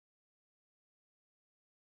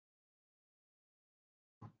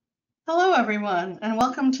Hello, everyone, and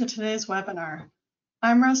welcome to today's webinar.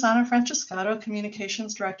 I'm Rosanna Francescato,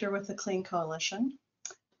 Communications Director with the Clean Coalition,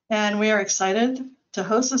 and we are excited to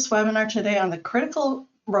host this webinar today on the critical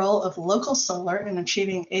role of local solar in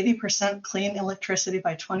achieving 80% clean electricity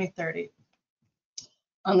by 2030.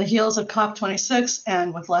 On the heels of COP26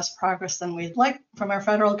 and with less progress than we'd like from our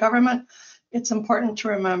federal government, it's important to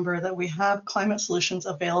remember that we have climate solutions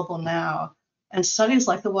available now. And studies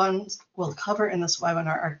like the ones we'll cover in this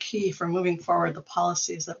webinar are key for moving forward the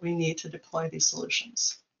policies that we need to deploy these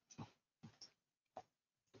solutions.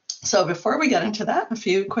 So before we get into that, a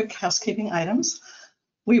few quick housekeeping items.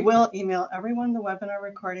 We will email everyone the webinar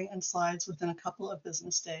recording and slides within a couple of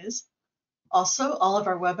business days. Also, all of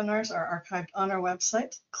our webinars are archived on our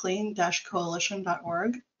website,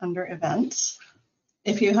 clean-coalition.org, under events.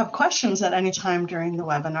 If you have questions at any time during the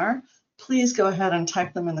webinar, please go ahead and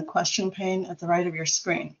type them in the question pane at the right of your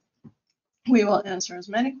screen. We will answer as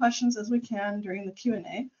many questions as we can during the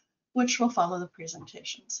Q&A, which will follow the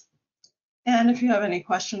presentations. And if you have any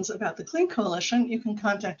questions about the Clean Coalition, you can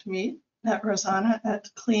contact me at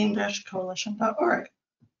rosanna@clean-coalition.org.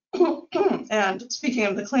 And speaking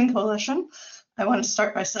of the Clean Coalition, I want to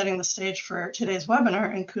start by setting the stage for today's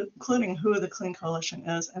webinar, including who the Clean Coalition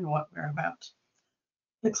is and what we're about.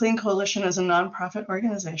 The Clean Coalition is a nonprofit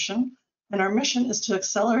organization, and our mission is to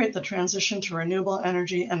accelerate the transition to renewable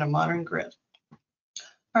energy and a modern grid.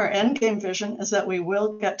 Our end game vision is that we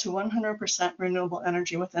will get to 100% renewable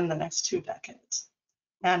energy within the next 2 decades.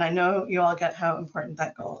 And I know you all get how important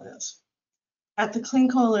that goal is. At the Clean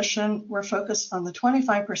Coalition, we're focused on the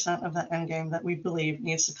 25% of that end game that we believe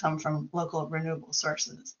needs to come from local renewable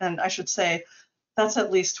sources. And I should say, that's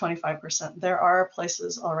at least 25%. There are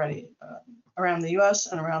places already around the US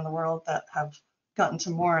and around the world that have gotten to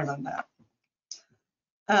more than that.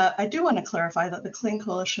 I do want to clarify that the Clean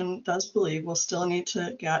Coalition does believe we'll still need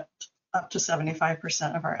to get up to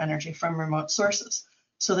 75% of our energy from remote sources.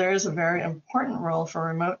 So there is a very important role for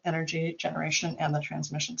remote energy generation and the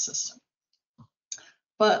transmission system.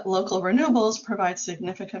 But local renewables provide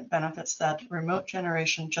significant benefits that remote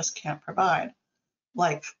generation just can't provide,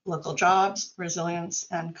 like local jobs, resilience,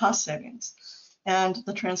 and cost savings. And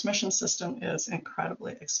the transmission system is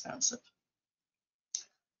incredibly expensive.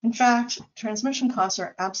 In fact, transmission costs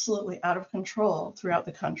are absolutely out of control throughout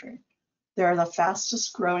the country. They are the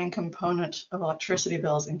fastest growing component of electricity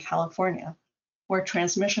bills in California, where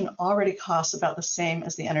transmission already costs about the same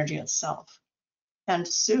as the energy itself. And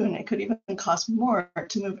soon it could even cost more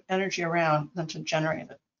to move energy around than to generate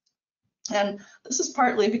it. And this is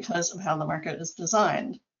partly because of how the market is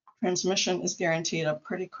designed. Transmission is guaranteed a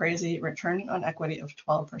pretty crazy return on equity of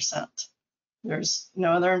 12%. There's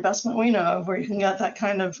no other investment we know of where you can get that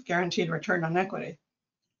kind of guaranteed return on equity.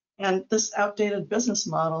 And this outdated business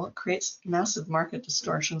model creates massive market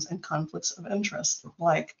distortions and conflicts of interest,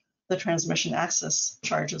 like the transmission access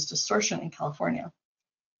charges distortion in California.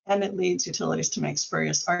 And it leads utilities to make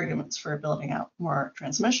spurious arguments for building out more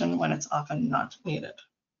transmission when it's often not needed.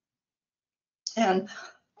 And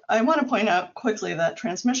I want to point out quickly that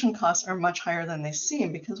transmission costs are much higher than they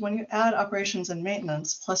seem, because when you add operations and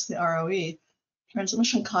maintenance plus the ROE,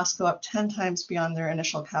 transmission costs go up 10 times beyond their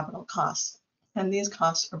initial capital costs, and these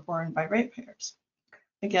costs are borne by ratepayers.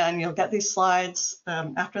 Again, you'll get these slides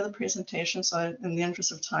after the presentation, so in the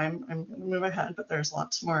interest of time, I'm going to move ahead, but there's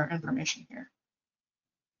lots more information here.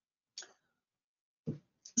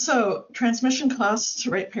 So transmission costs to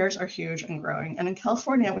ratepayers are huge and growing, and in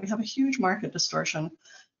California, we have a huge market distortion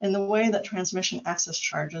in the way that transmission access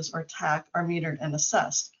charges, or TAC, are metered and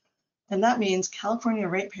assessed. And that means California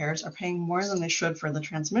ratepayers are paying more than they should for the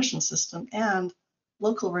transmission system, and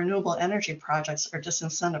local renewable energy projects are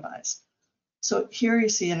disincentivized. So here you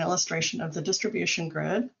see an illustration of the distribution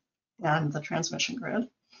grid and the transmission grid.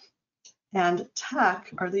 And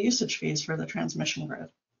TAC are the usage fees for the transmission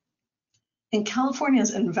grid. In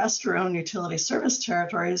California's investor-owned utility service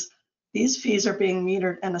territories, these fees are being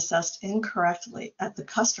metered and assessed incorrectly at the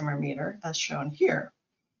customer meter, as shown here.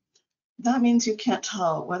 That means you can't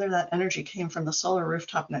tell whether that energy came from the solar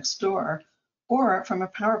rooftop next door or from a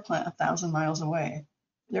power plant 1,000 miles away.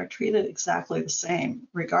 They're treated exactly the same,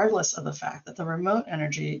 regardless of the fact that the remote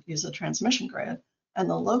energy used the transmission grid and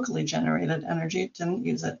the locally generated energy didn't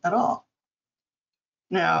use it at all.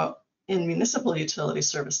 Now, in municipal utility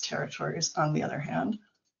service territories, on the other hand,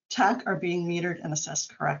 TAC are being metered and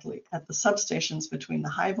assessed correctly at the substations between the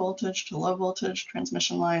high voltage to low voltage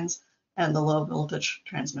transmission lines and the low voltage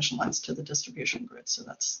transmission lines to the distribution grid. So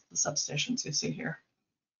that's the substations you see here.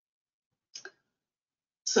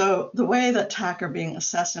 So the way that TAC are being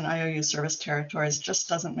assessed in IOU service territories just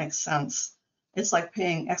doesn't make sense. It's like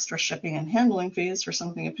paying extra shipping and handling fees for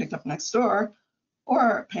something you picked up next door,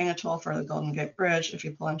 or paying a toll for the Golden Gate Bridge if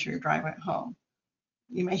you pull into your driveway at home.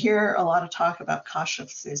 You may hear a lot of talk about cost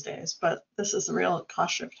shifts these days, but this is a real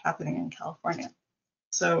cost shift happening in California.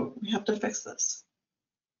 So we have to fix this.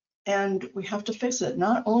 And we have to fix it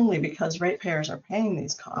not only because ratepayers are paying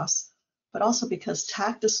these costs, but also because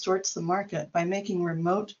TAC distorts the market by making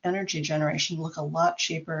remote energy generation look a lot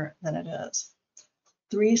cheaper than it is.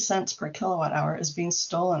 3 cents per kilowatt hour is being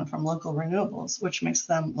stolen from local renewables, which makes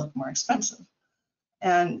them look more expensive.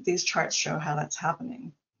 And these charts show how that's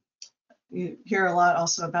happening. You hear a lot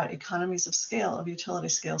also about economies of scale of utility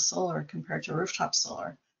scale solar compared to rooftop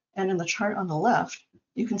solar. And in the chart on the left,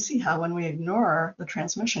 you can see how when we ignore the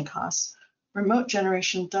transmission costs, remote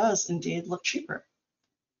generation does indeed look cheaper.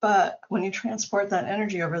 But when you transport that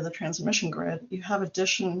energy over the transmission grid, you have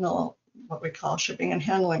additional, what we call shipping and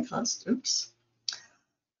handling costs,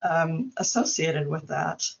 associated with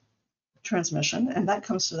that transmission, and that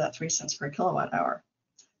comes to that 3 cents per kilowatt hour.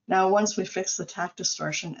 Now, once we fix the TAC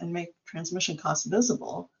distortion and make transmission costs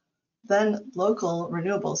visible, then local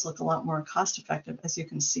renewables look a lot more cost effective, as you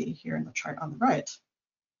can see here in the chart on the right.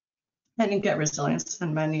 And you get resilience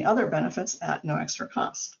and many other benefits at no extra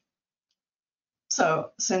cost.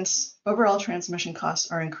 So since overall transmission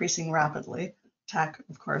costs are increasing rapidly, TAC,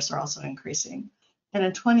 of course, are also increasing. And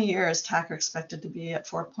in 20 years, TAC are expected to be at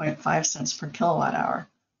 4.5 cents per kilowatt hour.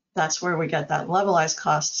 That's where we get that levelized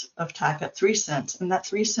cost of TAC at 3 cents. And that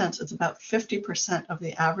 3 cents is about 50% of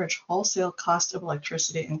the average wholesale cost of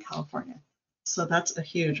electricity in California. So that's a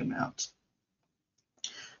huge amount.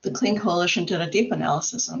 The Clean Coalition did a deep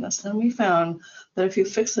analysis on this, and we found that if you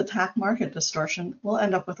fix the TAC market distortion, we'll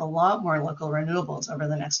end up with a lot more local renewables over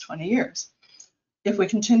the next 20 years. If we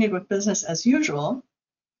continued with business as usual,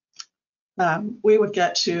 we would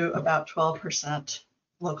get to about 12%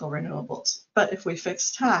 local renewables. But if we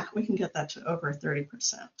fix TAC, we can get that to over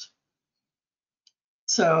 30%.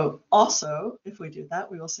 So also, if we do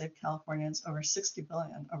that, we will save Californians over $60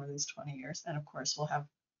 billion over these 20 years. And of course, we'll have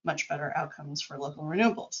much better outcomes for local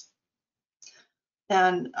renewables.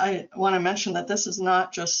 And I want to mention that this is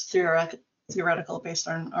not just theoretical based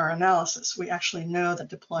on our analysis. We actually know that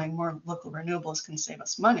deploying more local renewables can save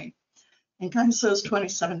us money. In CAISO's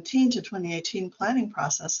 2017 to 2018 planning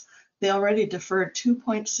process, they already deferred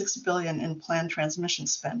 $2.6 billion in planned transmission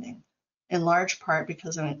spending, in large part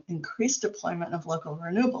because of an increased deployment of local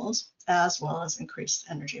renewables, as well as increased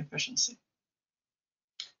energy efficiency.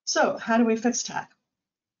 So how do we fix TAC?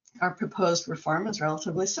 Our proposed reform is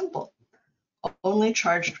relatively simple. Only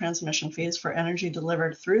charge transmission fees for energy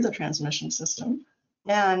delivered through the transmission system,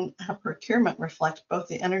 and have procurement reflect both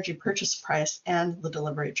the energy purchase price and the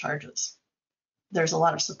delivery charges. There's a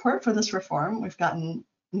lot of support for this reform. We've gotten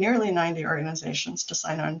nearly 90 organizations to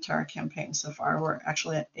sign on to our campaign so far. We're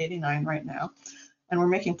actually at 89 right now, and we're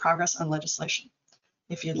making progress on legislation.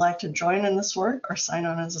 If you'd like to join in this work or sign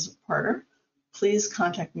on as a supporter, please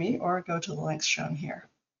contact me or go to the links shown here.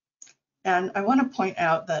 And I want to point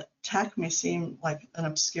out that TAC may seem like an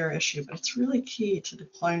obscure issue, but it's really key to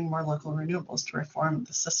deploying more local renewables to reform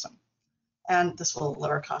the system. And this will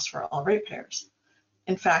lower costs for all ratepayers.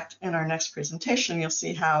 In fact, in our next presentation, you'll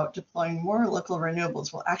see how deploying more local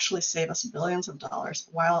renewables will actually save us billions of dollars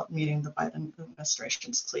while meeting the Biden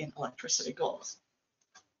administration's clean electricity goals.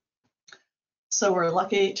 So we're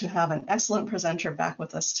lucky to have an excellent presenter back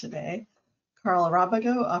with us today. Carl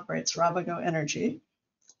Rabago operates Rabago Energy.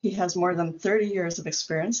 He has more than 30 years of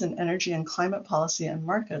experience in energy and climate policy and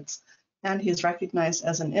markets, and he's recognized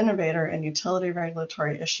as an innovator in utility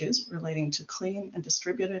regulatory issues relating to clean and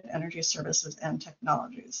distributed energy services and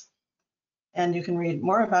technologies. And you can read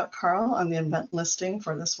more about Carl on the event listing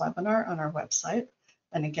for this webinar on our website.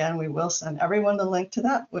 And again, we will send everyone the link to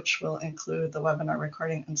that, which will include the webinar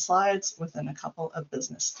recording and slides within a couple of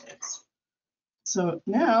business days. So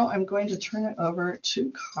now I'm going to turn it over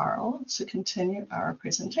to Carl to continue our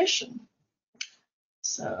presentation.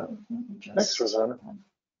 So let me just Thanks, Rosanna.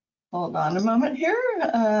 Hold on a moment here.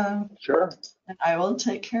 Sure. And I will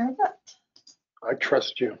take care of that. I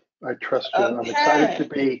trust you. I trust you. Okay. I'm excited to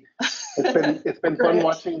be. It's been fun Great.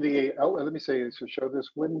 watching the. Oh, let me say. So show this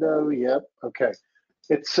window. Yep. Okay.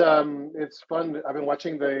 It's fun. I've been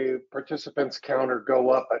watching the participants counter go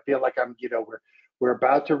up. I feel like I'm. We're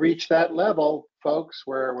about to reach that level, folks.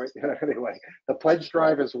 Anyway, the pledge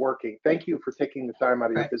drive is working. Thank you for taking the time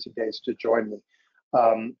out of your busy days to join me,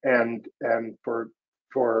 and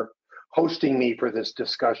for hosting me for this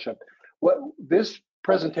discussion. What this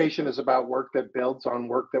presentation is about work that builds on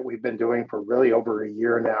work that we've been doing for really over a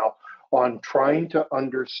year now on trying to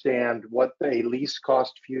understand what a least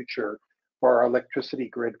cost future our electricity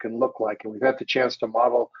grid can look like. And we've had the chance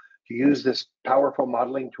to use this powerful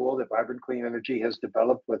modeling tool that Vibrant Clean Energy has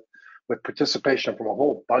developed with participation from a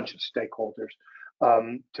whole bunch of stakeholders,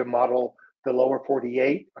 to model the lower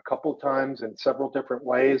 48 a couple times in several different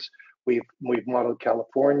ways. We've modeled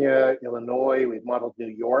California, Illinois, we've modeled New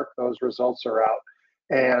York. Those results are out.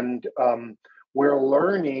 And we're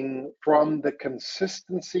learning from the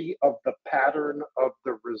consistency of the pattern of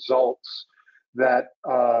the results that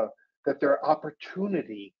their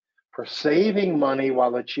opportunity for saving money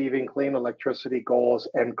while achieving clean electricity goals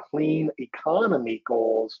and clean economy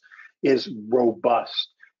goals is robust,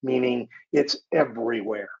 meaning it's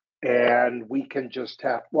everywhere. And we can just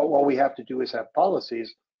have, well, all we have to do is have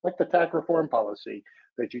policies like the tax reform policy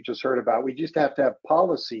that you just heard about. We just have to have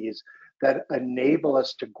policies that enable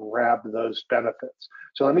us to grab those benefits.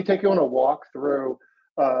 So let me take you on a walk through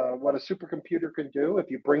what a supercomputer can do if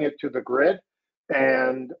you bring it to the grid,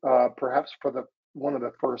 and perhaps for one of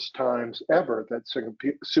the first times ever that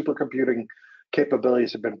supercomputing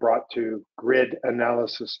capabilities have been brought to grid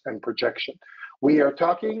analysis and projection. We are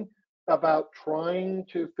talking about trying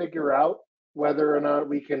to figure out whether or not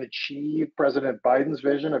we can achieve President Biden's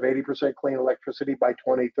vision of 80% clean electricity by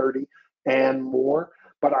 2030 and more.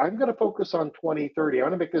 But I'm going to focus on 2030. I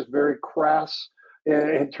want to make this very crass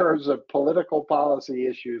in terms of political policy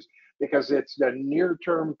issues because it's a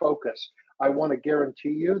near-term focus. I want to guarantee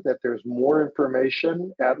you that there's more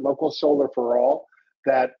information at Local Solar for All,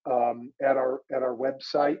 that at our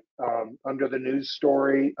website under the news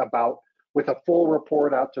story with a full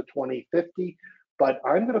report out to 2050. But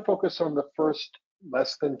I'm going to focus on the first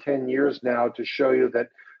less than 10 years now to show you that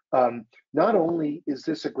not only is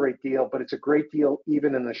this a great deal, but it's a great deal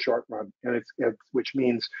even in the short run, and which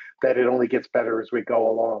means that it only gets better as we go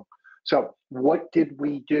along. So what did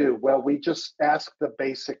we do? Well, we just asked the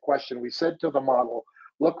basic question. We said to the model,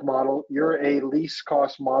 look, model, you're a least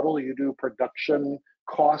cost model. You do production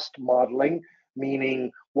cost modeling,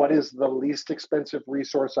 meaning what is the least expensive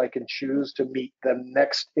resource I can choose to meet the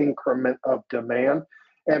next increment of demand,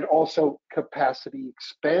 and also capacity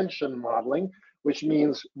expansion modeling, which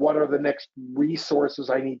means what are the next resources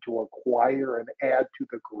I need to acquire and add to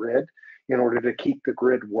the grid in order to keep the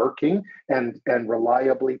grid working and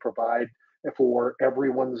reliably provide for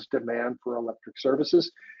everyone's demand for electric services.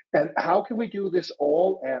 And how can we do this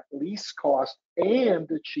all at least cost and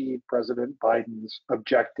achieve President Biden's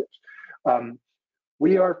objectives?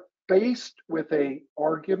 We are faced with a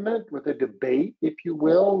argument, with a debate, if you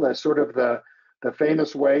will, the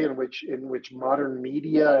famous way in which modern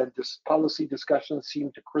media and policy discussions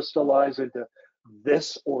seem to crystallize into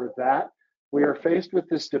this or that. We are faced with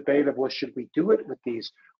this debate of, well, should we do it with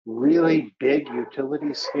these really big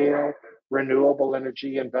utility scale renewable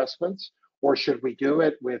energy investments, or should we do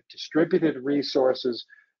it with distributed resources?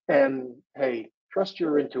 And hey, trust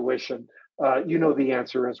your intuition. You know the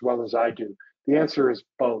answer as well as I do. The answer is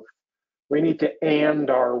both. We need to and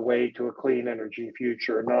our way to a clean energy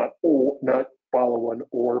future, not follow an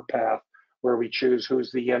or path where we choose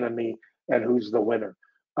who's the enemy and who's the winner.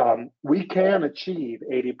 We can achieve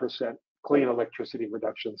 80% clean electricity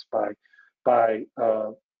reductions by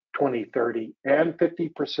 2030 and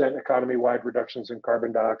 50% economy-wide reductions in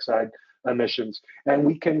carbon dioxide emissions. And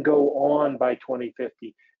we can go on by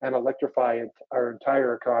 2050 and electrify our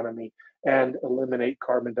entire economy and eliminate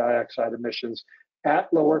carbon dioxide emissions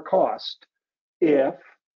at lower cost if,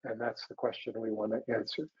 and that's the question we want to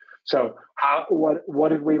answer. So what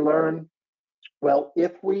did we learn? Well,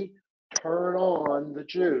 if we turn on the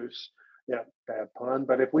juice, yeah, bad pun,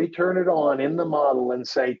 but if we turn it on in the model and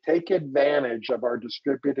say, take advantage of our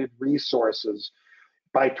distributed resources,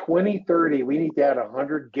 by 2030, we need to add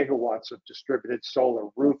 100 gigawatts of distributed solar,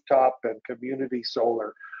 rooftop and community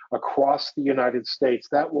solar across the United States.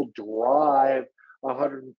 That will drive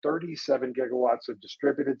 137 gigawatts of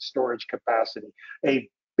distributed storage capacity, a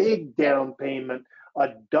big down payment, a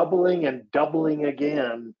doubling and doubling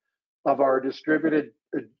again of our distributed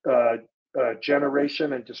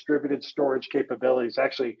generation and distributed storage capabilities.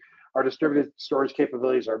 Actually, our distributed storage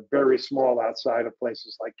capabilities are very small outside of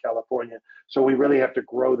places like California, so we really have to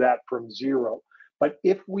grow that from zero. But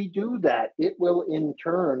if we do that, it will in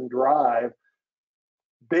turn drive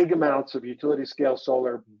big amounts of utility scale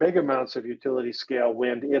solar, big amounts of utility scale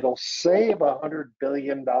wind. It'll save $100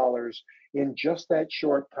 billion in just that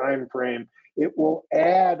short time frame. It will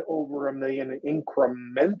add over 1 million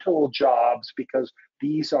incremental jobs because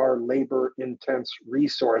these are labor intense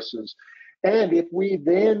resources. And if we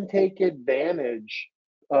then take advantage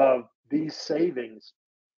of these savings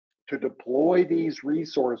to deploy these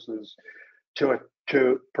resources to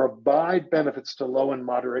provide benefits to low and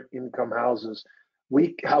moderate income households,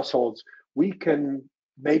 we can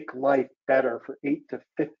make life better for 8 to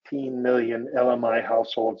 15 million LMI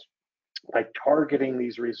households by targeting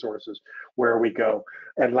these resources where we go.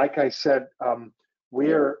 And like I said,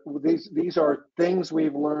 these are things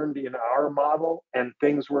we've learned in our model and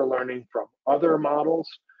things we're learning from other models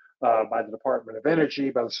by the Department of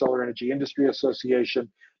Energy, by the Solar Energy Industry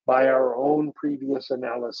Association, by our own previous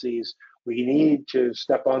analyses. We need to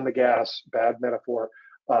step on the gas, bad metaphor,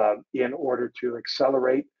 in order to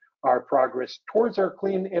accelerate our progress towards our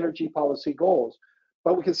clean energy policy goals.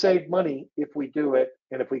 But we can save money if we do it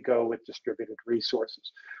and if we go with distributed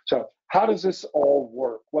resources. So how does this all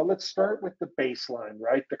work? Well, let's start with the baseline,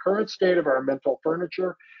 right? The current state of our mental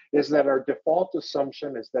furniture is that our default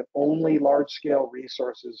assumption is that only large-scale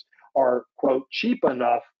resources are, quote, cheap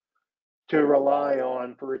enough to rely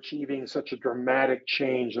on for achieving such a dramatic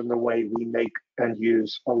change in the way we make and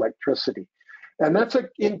use electricity. And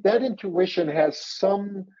that intuition has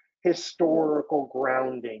some historical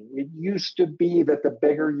grounding. It used to be that the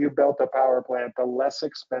bigger you built a power plant, the less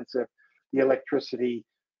expensive the electricity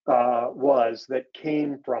was that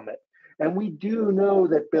came from it. And we do know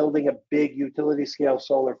that building a big utility scale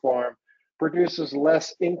solar farm produces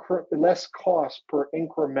less cost per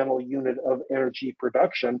incremental unit of energy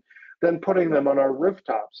production than putting them on our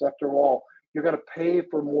rooftops. After all, you're going to pay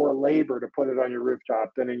for more labor to put it on your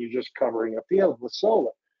rooftop than you're just covering a field with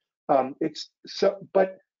solar.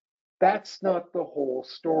 But that's not the whole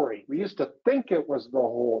story. We used to think it was the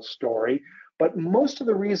whole story, but most of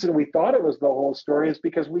the reason we thought it was the whole story is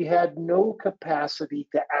because we had no capacity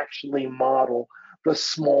to actually model the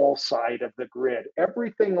small side of the grid.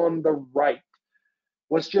 Everything on the right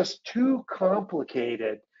was just too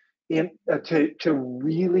complicated to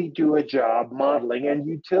really do a job modeling, and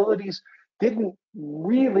utilities didn't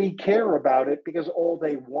really care about it because all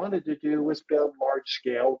they wanted to do was build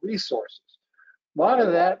large-scale resources. A lot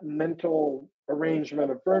of that mental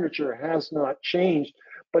arrangement of furniture has not changed,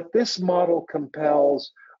 but this model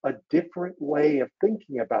compels a different way of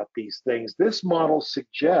thinking about these things. This model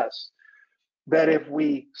suggests that if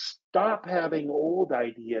we stop having old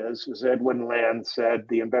ideas, as Edwin Land said,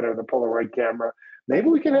 the inventor of the Polaroid camera, maybe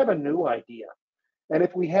we can have a new idea. And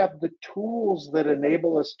if we have the tools that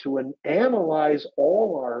enable us to analyze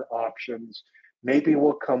all our options, maybe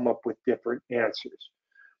we'll come up with different answers.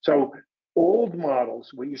 So old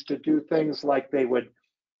models, we used to do things like they would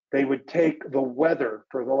take the weather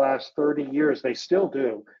for the last 30 years, they still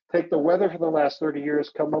do, take the weather for the last 30 years,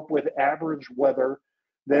 come up with average weather,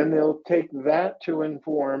 then they'll take that to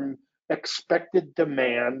inform expected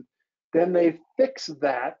demand, then they fix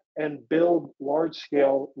that and build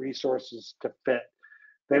large-scale resources to fit.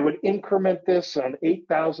 They would increment this on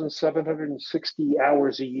 8,760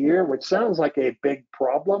 hours a year, which sounds like a big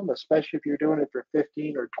problem, especially if you're doing it for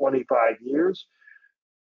 15 or 25 years.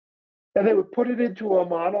 And they would put it into a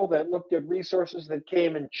model that looked at resources that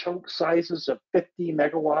came in chunk sizes of 50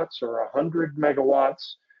 megawatts or 100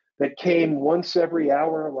 megawatts, that came once every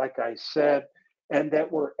hour, like I said, and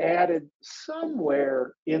that were added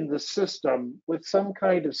somewhere in the system with some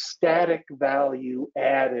kind of static value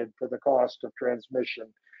added for the cost of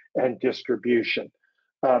transmission and distribution.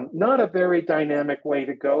 Not a very dynamic way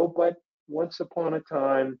to go, but once upon a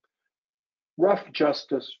time, rough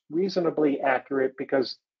justice, reasonably accurate,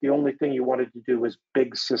 because the only thing you wanted to do was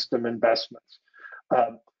big system investments.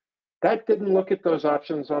 That didn't look at those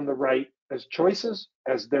options on the right as choices,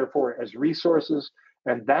 therefore as resources,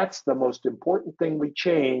 and that's the most important thing we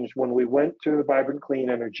changed when we went to Vibrant Clean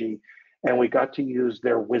Energy and we got to use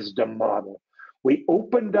their wisdom model. We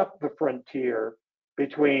opened up the frontier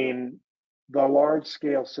between the large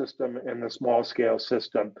scale system and the small scale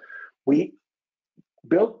system. They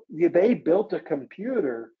built a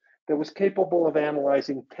computer that was capable of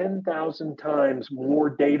analyzing 10,000 times more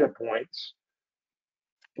data points,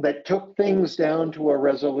 that took things down to a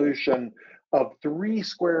resolution of 3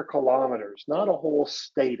 square kilometers, not a whole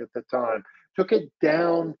state at the time, took it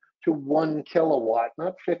down to 1 kilowatt,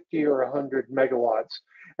 not 50 or 100 megawatts,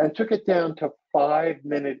 and took it down to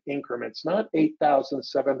 5-minute increments, not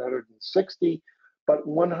 8,760, but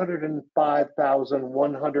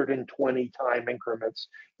 105,120 time increments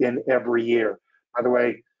in every year. By the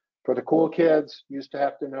way, for the cool kids, used to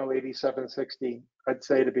have to know 8760. I'd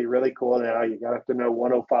say to be really cool now, you gotta have to know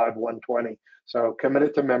 105, 120. So commit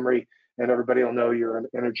it to memory and everybody will know you're an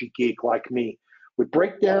energy geek like me. We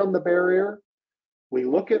break down the barrier. We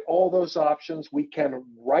look at all those options. We can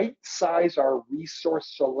right size our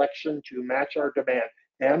resource selection to match our demand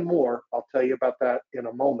and more. I'll tell you about that in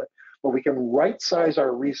a moment. But we can right size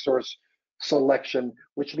our resource selection,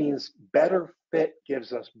 which means better fit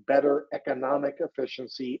gives us better economic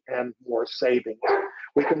efficiency and more savings.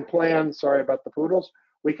 We can plan, sorry about the poodles,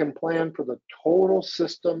 we can plan for the total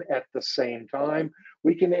system at the same time.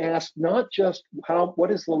 We can ask not just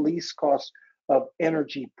what is the least cost of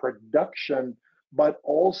energy production, but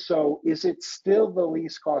also, is it still the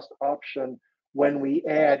least cost option when we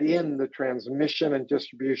add in the transmission and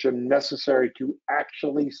distribution necessary to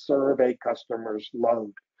actually serve a customer's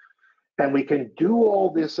load? And we can do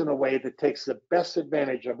all this in a way that takes the best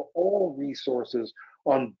advantage of all resources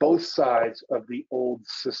on both sides of the old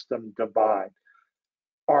system divide.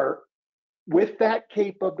 With that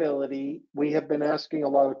capability, we have been asking a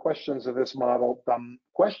lot of questions of this model. The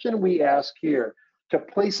question we ask here, to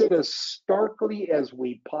place it as starkly as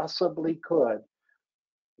we possibly could,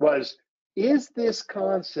 was, is this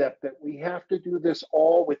concept that we have to do this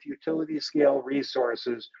all with utility scale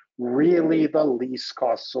resources really the least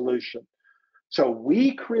cost solution? So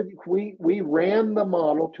we ran the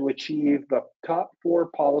model to achieve the top 4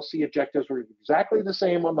 policy objectives. Were exactly the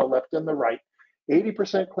same on the left and the right.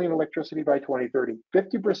 80% clean electricity by 2030,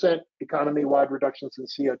 50% economy-wide reductions in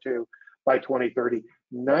CO2 by 2030,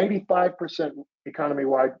 95%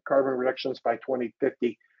 economy-wide carbon reductions by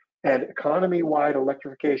 2050, and economy-wide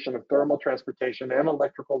electrification of thermal transportation and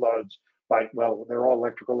electrical loads by, well, they're all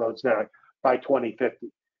electrical loads now, by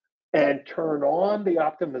 2050. And turn on the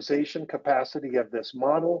optimization capacity of this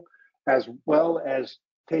model, as well as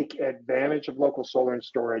take advantage of local solar and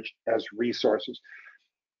storage as resources.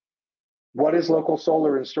 What is local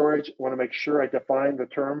solar and storage? I want to make sure I define the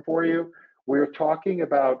term for you. We're talking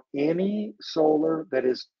about any solar that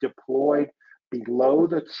is deployed below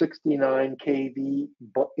the 69 kV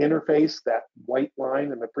interface, that white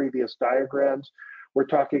line in the previous diagrams. We're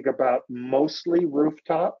talking about mostly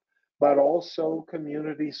rooftop, but also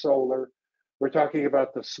community solar. We're talking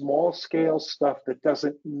about the small scale stuff that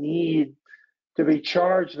doesn't need to be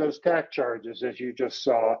charged those tax charges, as you just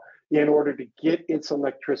saw, in order to get its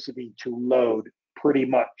electricity to load, pretty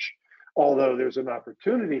much. Although there's an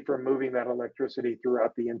opportunity for moving that electricity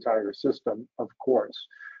throughout the entire system, of course.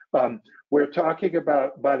 We're talking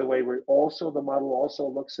about, by the way, the model also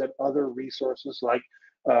looks at other resources like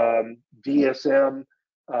DSM.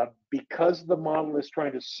 Because the model is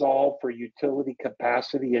trying to solve for utility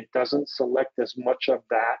capacity, it doesn't select as much of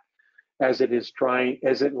that as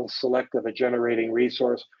it will select of a generating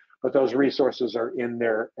resource, but those resources are in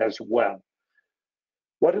there as well.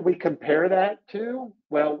 What did we compare that to?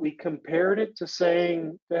 Well, we compared it to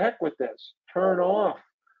saying, the heck with this, turn off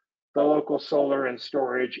the local solar and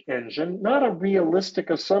storage engine. Not a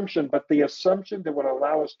realistic assumption, but the assumption that would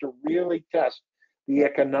allow us to really test the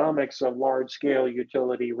economics of large-scale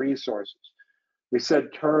utility resources. We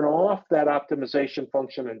said turn off that optimization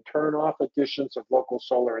function and turn off additions of local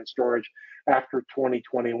solar and storage after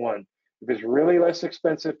 2021. If it's really less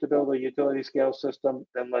expensive to build a utility scale system,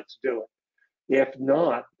 then let's do it. If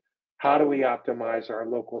not, how do we optimize our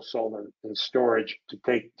local solar and storage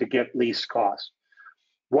to get least cost?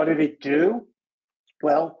 What did it do?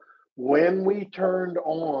 Well, when we turned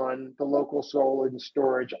on the local solar and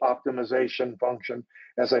storage optimization function,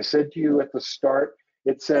 as I said to you at the start,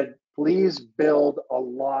 it said, please build a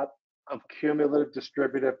lot of cumulative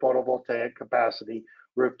distributed photovoltaic capacity,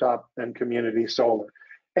 rooftop and community solar.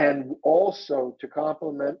 And also to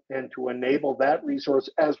complement and to enable that resource,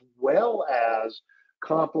 as well as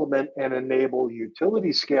complement and enable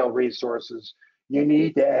utility scale resources, you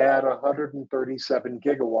need to add 137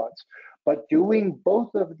 gigawatts. But doing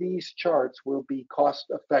both of these charts will be cost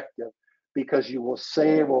effective because you will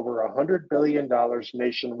save over $100 billion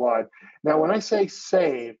nationwide. Now, when I say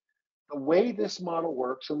save, the way this model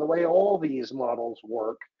works and the way all these models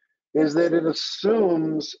work is that it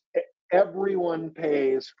assumes everyone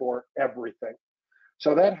pays for everything.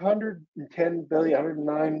 So that $110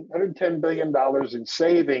 billion in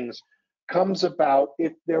savings comes about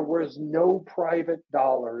if there was no private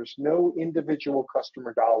dollars, no individual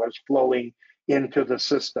customer dollars flowing into the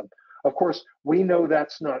system. Of course, we know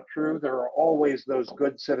that's not true. There are always those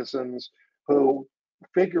good citizens who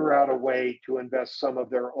figure out a way to invest some of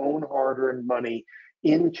their own hard-earned money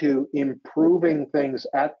into improving things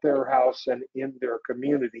at their house and in their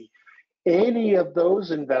community. Any of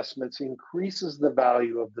those investments increases the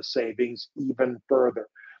value of the savings even further.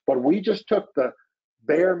 But we just took the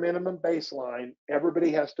bare minimum baseline.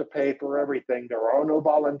 Everybody has to pay for everything. There are no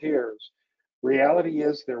volunteers. Reality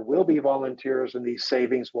is there will be volunteers and these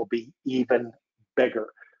savings will be even bigger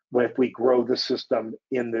if we grow the system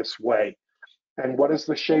in this way. And what does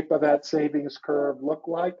the shape of that savings curve look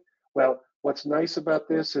like? Well, what's nice about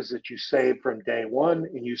this is that you save from day one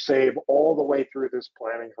and you save all the way through this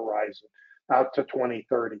planning horizon out to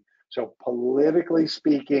 2030. So politically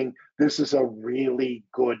speaking, this is a really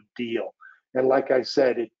good deal. And like I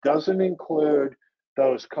said, it doesn't include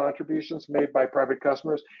those contributions made by private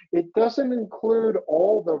customers. It doesn't include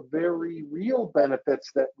all the very real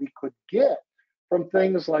benefits that we could get from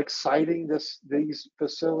things like siting these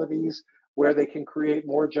facilities where they can create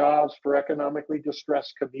more jobs for economically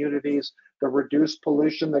distressed communities, the reduced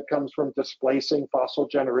pollution that comes from displacing fossil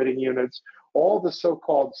generating units, all the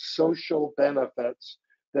so-called social benefits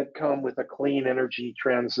that come with a clean energy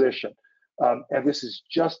transition. And this is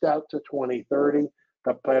just out to 2030.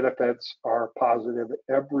 The benefits are positive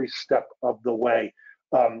every step of the way.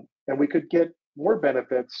 And we could get more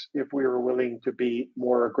benefits if we were willing to be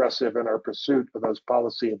more aggressive in our pursuit of those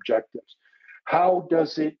policy objectives. How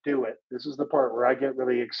does it do it? This is the part where I get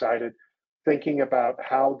really excited, thinking about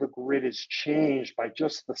how the grid is changed by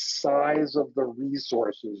just the size of the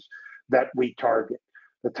resources that we target.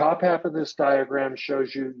 The top half of this diagram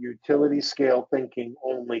shows you utility scale thinking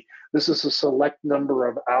only. This is a select number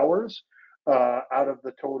of hours out of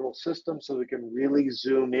the total system, so we can really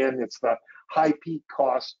zoom in. It's the high peak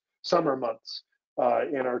cost summer months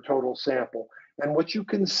in our total sample. And what you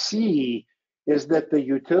can see is that the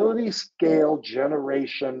utility scale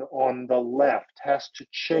generation on the left has to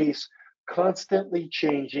chase constantly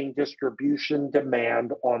changing distribution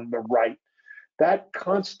demand on the right. That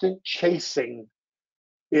constant chasing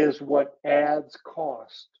is what adds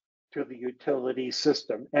cost to the utility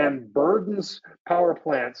system and burdens power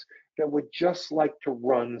plants that would just like to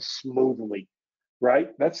run smoothly,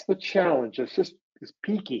 right? That's the challenge. It's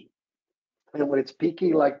peaky. And when it's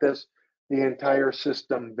peaky like this, the entire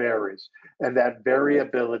system varies, and that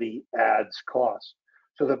variability adds cost.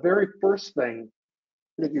 So the very first thing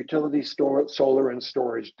that utility solar and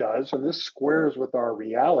storage does, and this squares with our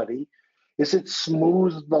reality, is it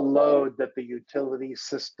smooths the load that the utility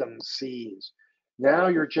system sees. Now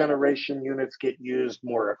your generation units get used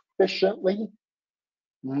more efficiently.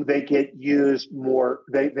 They get used more,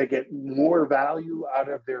 they get more value out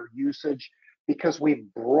of their usage because we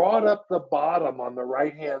brought up the bottom on the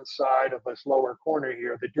right-hand side of this lower corner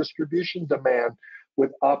here. The distribution demand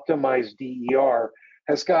with optimized DER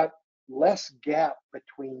has got less gap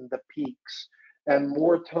between the peaks and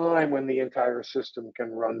more time when the entire system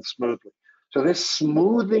can run smoothly. So this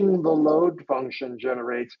smoothing the load function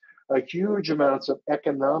generates a huge amounts of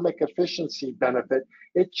economic efficiency benefit.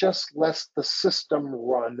 It just lets the system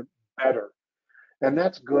run better. And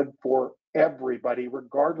that's good for everybody,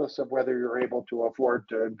 regardless of whether you're able to afford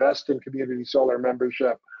to invest in community solar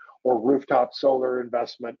membership or rooftop solar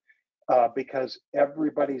investment, because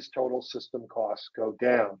everybody's total system costs go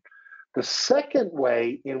down. The second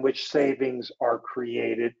way in which savings are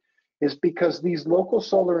created is because these local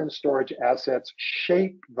solar and storage assets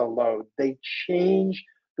shape the load. They change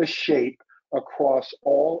the shape across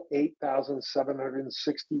all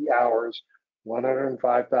 8,760 hours,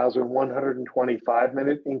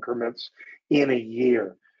 105,125-minute increments in a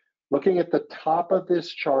year. Looking at the top of this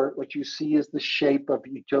chart, what you see is the shape of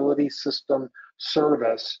utility system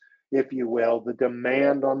service, if you will, the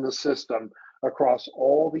demand on the system across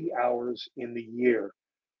all the hours in the year.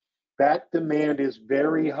 That demand is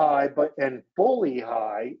very high, and fully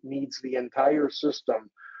high needs the entire system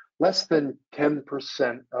less than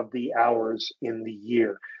 10% of the hours in the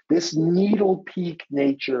year. This needle peak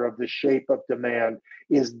nature of the shape of demand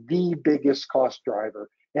is the biggest cost driver,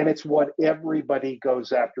 and it's what everybody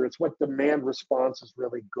goes after. It's what demand response is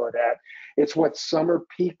really good at. It's what summer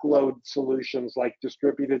peak load solutions like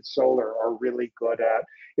distributed solar are really good at.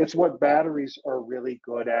 It's what batteries are really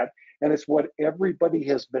good at, and it's what everybody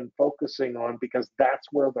has been focusing on because that's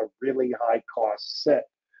where the really high costs sit.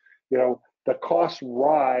 You know, the costs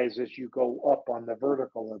rise as you go up on the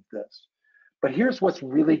vertical of this. But here's what's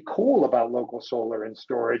really cool about local solar and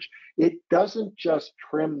storage. It doesn't just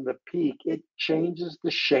trim the peak, it changes the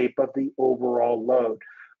shape of the overall load.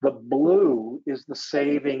 The blue is the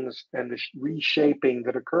savings and the reshaping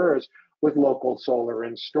that occurs with local solar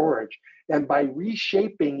and storage. And by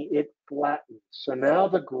reshaping, it flattens. So now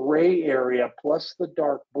the gray area plus the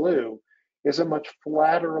dark blue is a much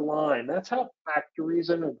flatter line. That's how factories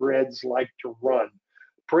and grids like to run,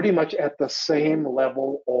 pretty much at the same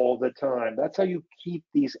level all the time. That's how you keep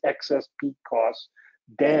these excess peak costs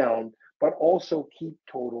down, but also keep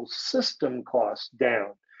total system costs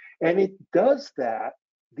down. And it does that,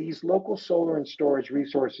 these local solar and storage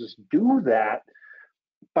resources do that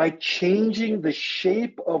by changing the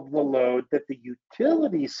shape of the load that the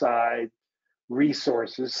utility side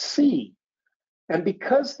resources see. And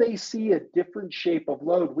because they see a different shape of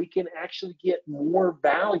load, we can actually get more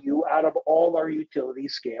value out of all our utility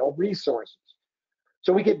scale resources.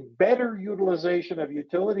 So we get better utilization of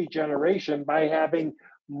utility generation by having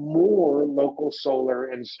more local solar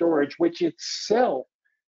and storage, which itself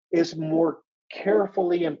is more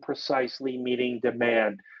carefully and precisely meeting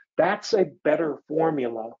demand. That's a better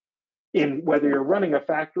formula in whether you're running a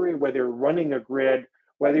factory, whether you're running a grid,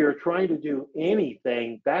 whether you're trying to do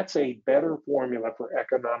anything. That's a better formula for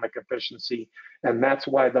economic efficiency. And that's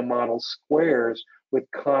why the model squares with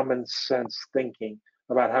common sense thinking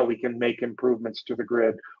about how we can make improvements to the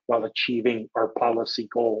grid while achieving our policy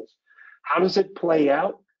goals. How does it play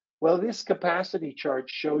out? Well, this capacity chart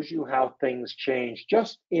shows you how things change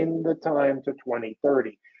just in the time to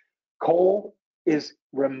 2030. Coal is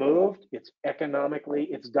removed. It's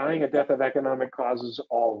dying a death of economic causes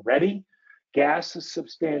already. Gas is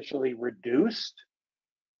substantially reduced.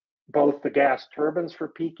 Both the gas turbines for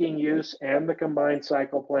peaking use and the combined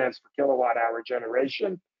cycle plants for kilowatt hour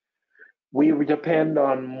generation. We depend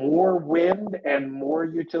on more wind and more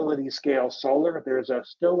utility scale solar. There's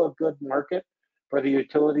still a good market for the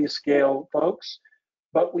utility scale folks,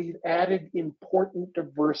 but we've added important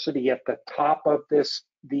diversity at the top of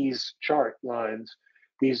these chart lines,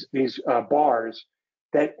 these bars,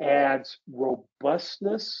 that adds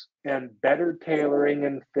robustness and better tailoring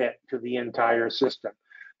and fit to the entire system.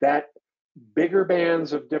 That bigger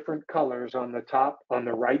bands of different colors on the top, on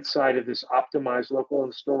the right side of this optimized local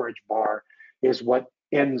and storage bar is what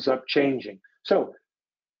ends up changing. So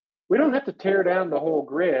we don't have to tear down the whole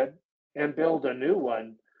grid and build a new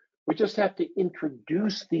one. We just have to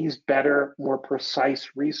introduce these better, more precise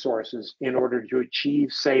resources in order to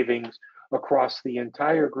achieve savings across the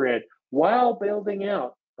entire grid while building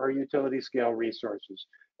out our utility scale resources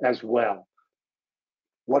as well.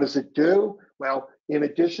 What does it do? Well, in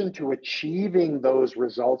addition to achieving those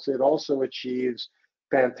results, it also achieves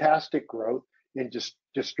fantastic growth in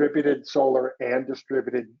distributed solar and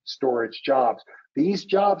distributed storage jobs. These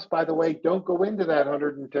jobs, by the way, don't go into that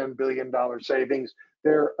 $110 billion savings.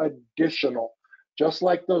 They're additional. Just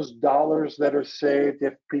like those dollars that are saved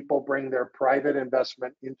if people bring their private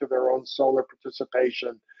investment into their own solar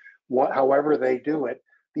participation, however they do it,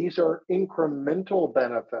 these are incremental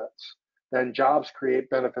benefits. Then jobs create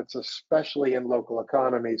benefits, especially in local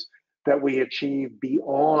economies, that we achieve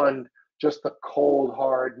beyond just the cold,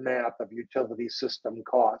 hard math of utility system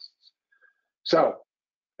costs. So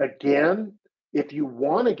again, if you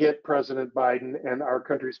want to get President Biden and our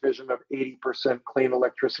country's vision of 80% clean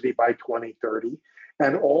electricity by 2030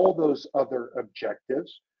 and all those other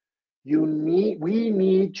objectives, we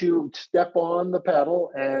need to step on the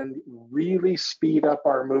pedal and really speed up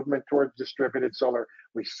our movement towards distributed solar.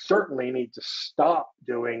 We certainly need to stop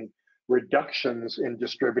doing reductions in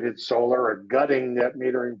distributed solar or gutting net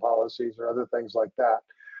metering policies or other things like that.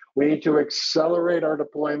 We need to accelerate our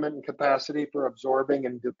deployment and capacity for absorbing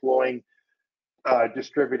and deploying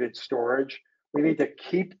distributed storage. We need to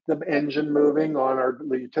keep the engine moving on our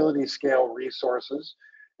utility scale resources.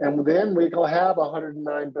 And then we'll have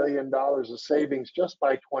 $109 billion of savings just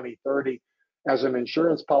by 2030 as an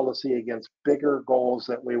insurance policy against bigger goals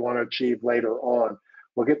that we want to achieve later on.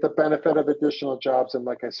 We'll get the benefit of additional jobs. And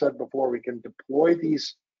like I said before, we can deploy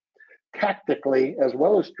these tactically as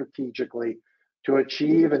well as strategically to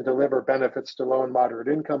achieve and deliver benefits to low and moderate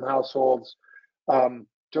income households,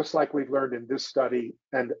 just like we've learned in this study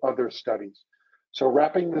and other studies. So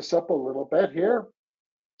wrapping this up a little bit here,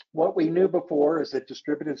 what we knew before is that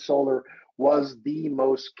distributed solar was the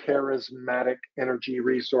most charismatic energy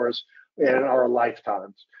resource in our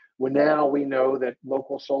lifetimes. Well, now we know that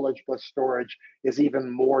local solar plus storage is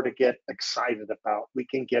even more to get excited about. We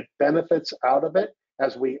can get benefits out of it,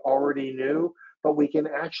 as we already knew, but we can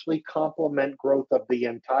actually complement growth of the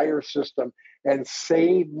entire system and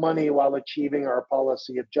save money while achieving our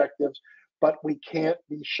policy objectives. But we can't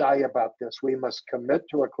be shy about this. We must commit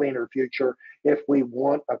to a cleaner future if we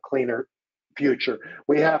want a cleaner future.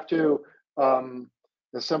 We have to,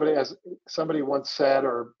 as somebody once said,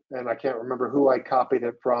 and I can't remember who I copied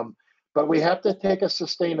it from, but we have to take a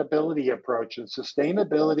sustainability approach. And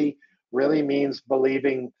sustainability really means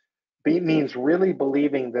really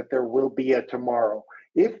believing that there will be a tomorrow.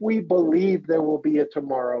 If we believe there will be a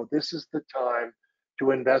tomorrow, this is the time to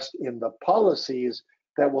invest in the policies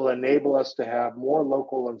that will enable us to have more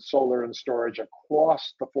local and solar and storage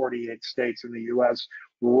across the 48 states in the US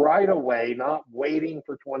right away, not waiting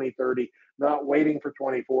for 2030, not waiting for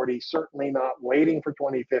 2040, certainly not waiting for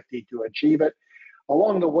 2050 to achieve it.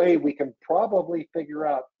 Along the way, we can probably figure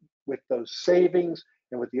out with those savings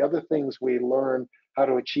and with the other things we learn how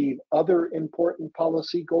to achieve other important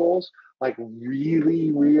policy goals, like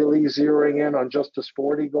really, really zeroing in on Justice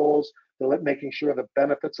 40 goals, making sure the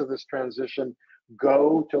benefits of this transition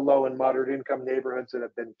go to low and moderate income neighborhoods that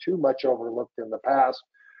have been too much overlooked in the past,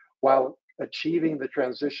 while achieving the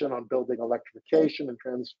transition on building electrification and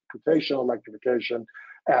transportation electrification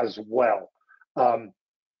as well.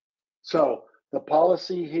 So the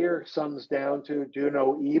policy here sums down to do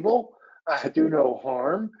no evil, do no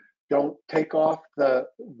harm, don't take off the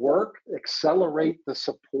work, accelerate the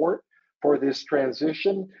support for this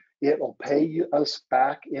transition. It'll pay us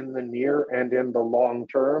back in the near and in the long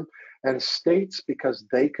term. And states, because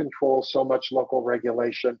they control so much local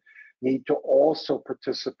regulation, need to also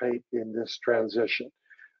participate in this transition.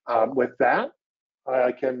 With that,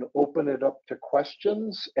 I can open it up to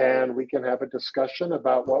questions and we can have a discussion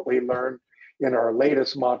about what we learned in our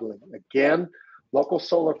latest modeling. Again, Local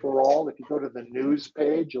Solar for All, if you go to the news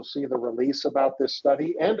page, you'll see the release about this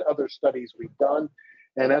study and other studies we've done.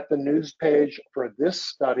 And at the news page for this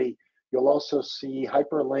study, you'll also see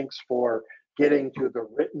hyperlinks for getting to the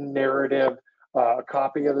written narrative, a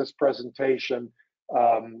copy of this presentation,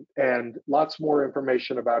 and lots more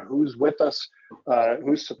information about who's with us,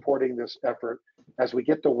 who's supporting this effort as we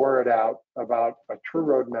get the word out about a true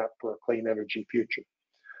roadmap for a clean energy future.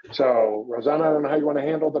 So, Rosanna, I don't know how you want to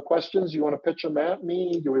handle the questions. You want to pitch them at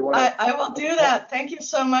me? Do we want to? I will do that. Thank you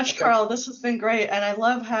so much, Okay. Carl. This has been great. And I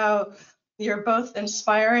love how you're both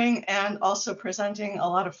inspiring and also presenting a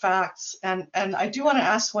lot of facts. And I do want to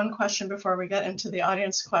ask one question before we get into the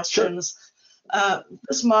audience questions. Sure.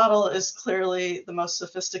 This model is clearly the most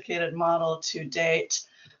sophisticated model to date.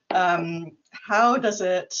 How does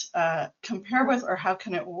it compare with, or how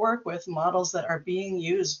can it work with models that are being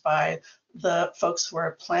used by the folks who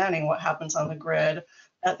are planning what happens on the grid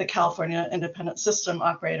at the California Independent System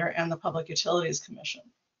Operator and the Public Utilities Commission?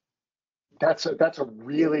 That's a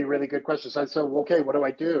really, really good question. So okay, what do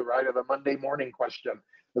I do, right? Or the Monday morning question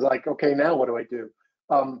is like, okay, now what do I do?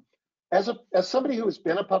 As somebody who has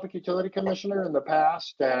been a public utility commissioner in the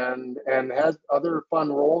past and had other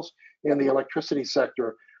fun roles in the electricity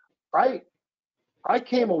sector, I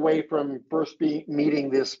came away from first meeting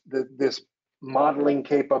this modeling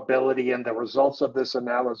capability and the results of this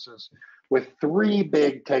analysis with three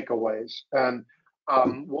big takeaways. And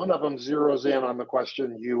one of them zeroes in on the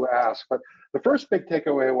question you asked. But the first big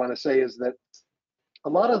takeaway I want to say is that a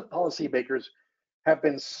lot of policymakers have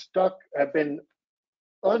been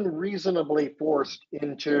unreasonably forced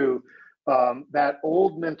into that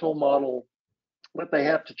old mental model that they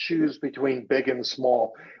have to choose between big and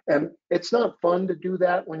small. And it's not fun to do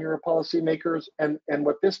that when you're a policymaker. And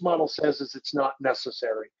what this model says is it's not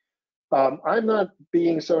necessary. I'm not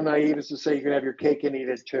being so naive as to say you can have your cake and eat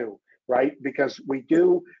it too, right? Because we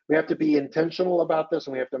have to be intentional about this,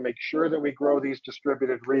 and we have to make sure that we grow these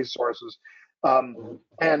distributed resources.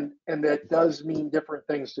 And that does mean different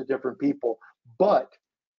things to different people. But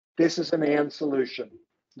this is an and solution.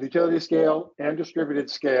 The utility scale and distributed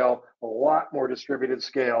scale, a lot more distributed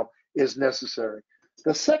scale is necessary.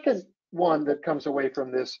 The second one that comes away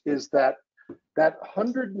from this is that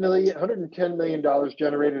 $110 million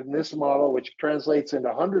generated in this model, which translates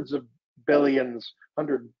into hundreds of billions,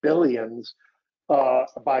 $100 billions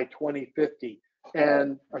by 2050,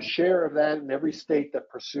 and a share of that in every state that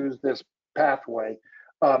pursues this pathway,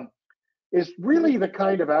 is really the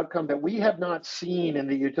kind of outcome that we have not seen in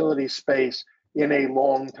the utility space in a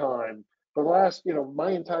long time. For the last,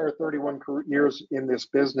 my entire 31 years in this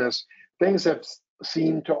business, things have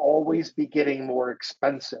seemed to always be getting more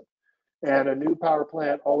expensive, and a new power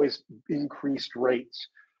plant always increased rates.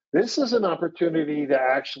 This is an opportunity to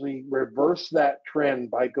actually reverse that trend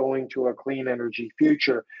by going to a clean energy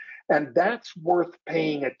future, and that's worth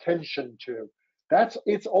paying attention to.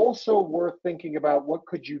 It's also worth thinking about what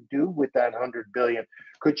could you do with that 100 billion.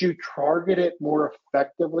 Could you target it more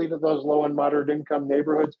effectively to those low and moderate income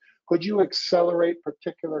neighborhoods? Could you accelerate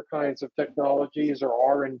particular kinds of technologies or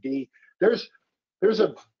R&D? There's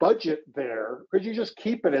a budget there. Could you just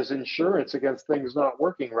keep it as insurance against things not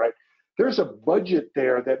working right? There's a budget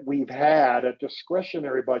there that we've had, a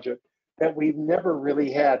discretionary budget that we've never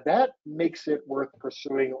really had. That makes it worth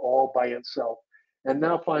pursuing all by itself. And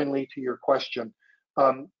now finally to your question,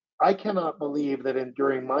 I cannot believe that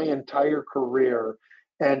during my entire career,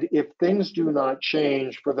 and if things do not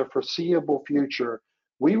change for the foreseeable future,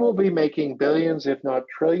 we will be making billions, if not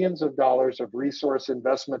trillions of dollars of resource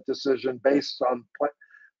investment decision based on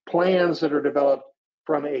plans that are developed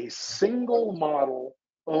from a single model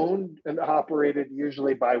owned and operated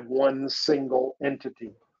usually by one single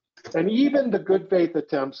entity. And even the good faith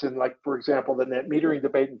attempts in, like, for example, the net metering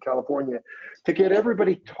debate in California, to get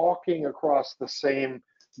everybody talking across the same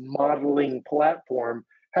modeling platform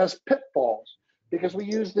has pitfalls, because we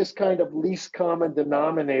use this kind of least common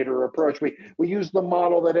denominator approach. We use the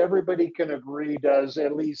model that everybody can agree does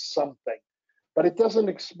at least something, but it doesn't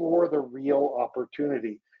explore the real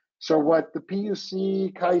opportunity. So what the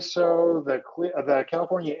PUC, CAISO, the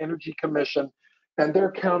California Energy Commission, and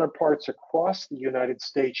their counterparts across the United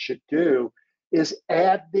States should do is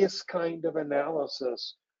add this kind of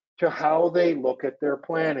analysis to how they look at their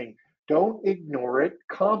planning. Don't ignore it,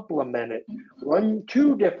 complement it. Run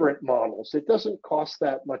 2 different models. It doesn't cost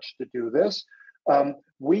that much to do this.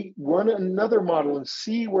 We run another model and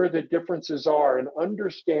see where the differences are and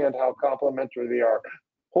understand how complementary they are.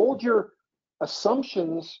 Hold your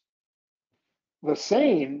assumptions the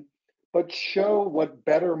same, but show what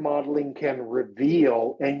better modeling can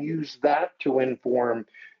reveal and use that to inform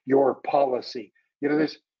your policy. You know,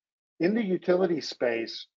 there's in the utility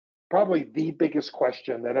space, probably the biggest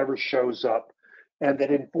question that ever shows up and that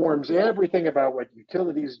informs everything about what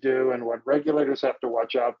utilities do and what regulators have to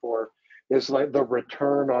watch out for is like the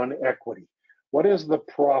return on equity. What is the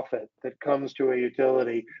profit that comes to a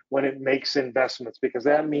utility when it makes investments? Because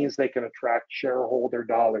that means they can attract shareholder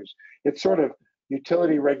dollars. It's sort of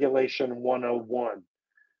utility regulation 101.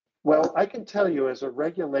 Well, I can tell you as a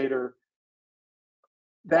regulator,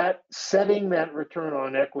 that setting that return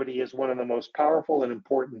on equity is one of the most powerful and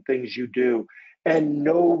important things you do. And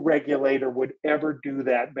no regulator would ever do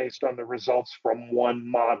that based on the results from one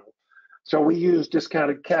model. So we use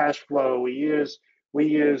discounted cash flow. We use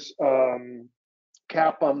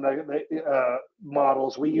cap on the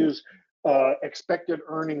models. We use expected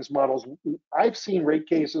earnings models. I've seen rate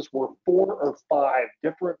cases where 4 or 5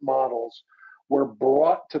 different models were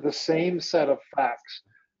brought to the same set of facts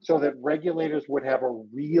so that regulators would have a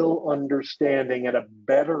real understanding and a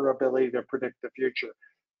better ability to predict the future.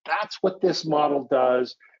 That's what this model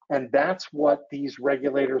does, and that's what these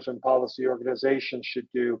regulators and policy organizations should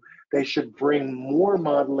do. They should bring more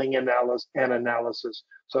modeling and analysis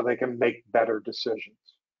so they can make better decisions.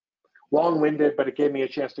 Long-winded, but it gave me a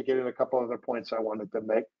chance to get in a couple other points I wanted to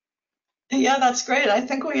make. Yeah, that's great. I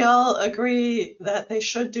think we all agree that they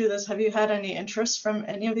should do this. Have you had any interest from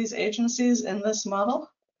any of these agencies in this model?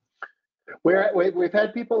 We've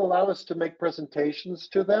had people allow us to make presentations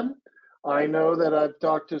to them. I know that I've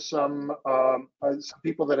talked to some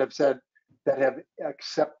people that have said that have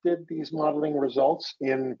accepted these modeling results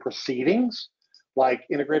in proceedings, like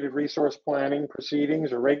integrated resource planning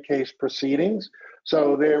proceedings or rate case proceedings.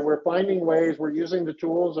 So we're finding ways, we're using the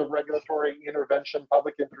tools of regulatory intervention,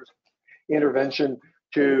 public interest intervention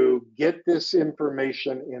to get this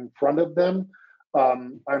information in front of them.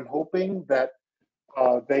 I'm hoping that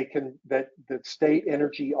that state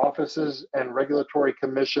energy offices and regulatory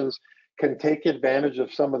commissions can take advantage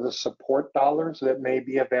of some of the support dollars that may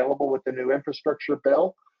be available with the new infrastructure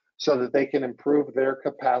bill so that they can improve their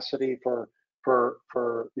capacity for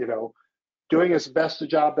doing as best a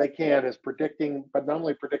job they can as predicting, but not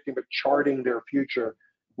only predicting, but charting their future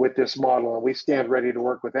with this model. And we stand ready to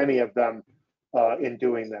work with any of them in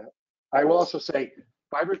doing that. I will also say,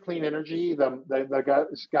 Vibrant Clean Energy,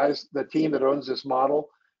 the team that owns this model,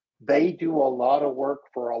 they do a lot of work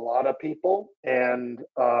for a lot of people. And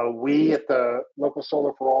we at the Local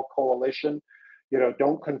Solar for All Coalition,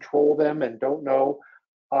 don't control them and don't know.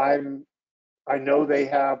 I know they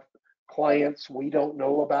have clients we don't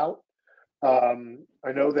know about.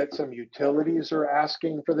 I know that some utilities are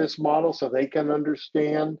asking for this model so they can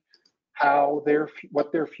understand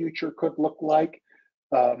what their future could look like.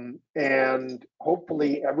 And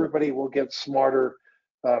hopefully everybody will get smarter,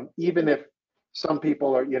 even if some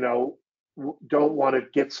people are, don't want to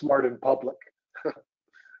get smart in public.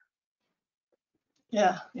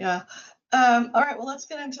 Yeah. All right, well, let's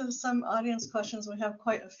get into some audience questions. We have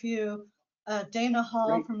quite a few. Dana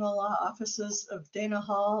Hall Great. from the law offices of Dana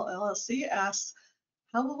Hall LLC asks,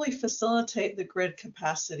 how will we facilitate the grid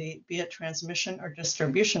capacity, be it transmission or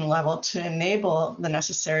distribution level, to enable the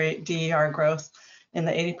necessary DER growth in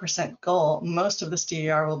the 80% goal? Most of this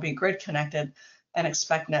DER will be grid connected and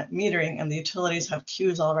expect net metering, and the utilities have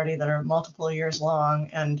queues already that are multiple years long.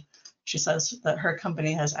 And she says that her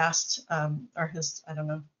company has asked,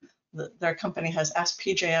 their company has asked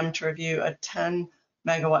PJM to review a 10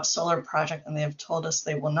 megawatt solar project, and they have told us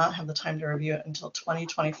they will not have the time to review it until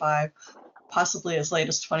 2025, possibly as late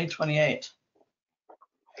as 2028.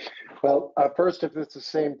 Well, first, if it's the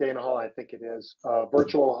same Dana Hall, I think it is.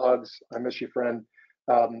 Virtual hugs. I miss you, friend.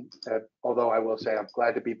 Although I will say I'm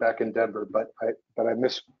glad to be back in Denver, but I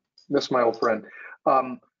miss my old friend.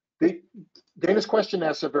 Dana's question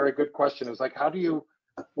asks a very good question. It's like,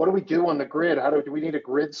 what do we do on the grid? Do we need a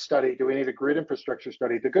grid study? Do we need a grid infrastructure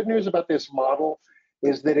study? The good news about this model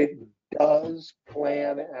is that it does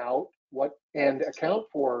plan out and account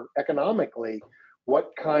for economically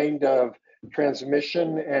what kind of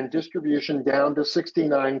transmission and distribution down to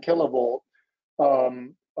 69 kilovolt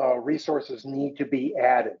resources need to be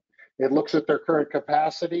added. It looks at their current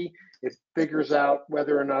capacity. It figures out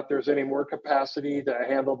whether or not there's any more capacity to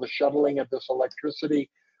handle the shuttling of this electricity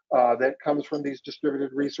that comes from these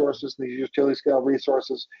distributed resources, these utility scale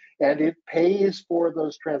resources, and it pays for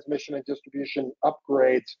those transmission and distribution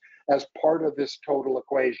upgrades as part of this total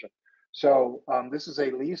equation. So this is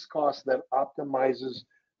a least cost that optimizes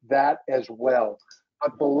that as well.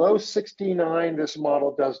 But below 69, this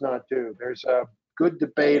model does not do. There's a good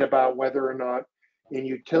debate about whether or not in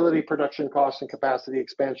utility production cost and capacity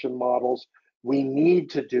expansion models, we need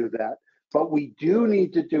to do that, but we do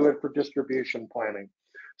need to do it for distribution planning.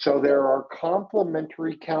 So there are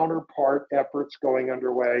complementary counterpart efforts going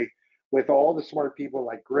underway with all the smart people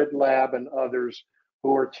like Grid Lab and others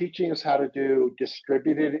who are teaching us how to do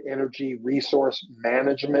distributed energy resource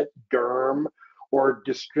management, DERM, or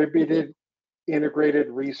distributed integrated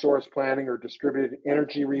resource planning or distributed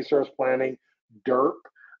energy resource planning, DERP.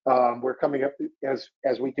 We're coming up,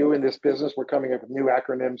 as we do in this business, we're coming up with new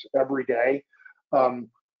acronyms every day.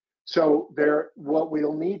 So what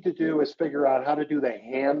we'll need to do is figure out how to do the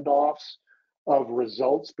handoffs of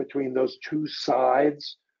results between those two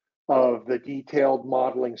sides of the detailed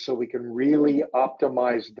modeling so we can really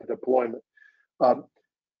optimize the deployment.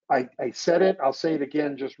 I said it, I'll say it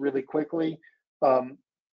again just really quickly.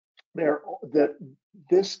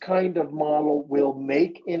 This kind of model will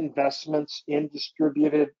make investments in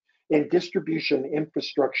distribution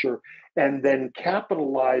infrastructure and then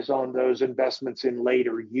capitalize on those investments in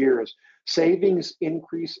later years. Savings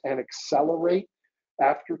increase and accelerate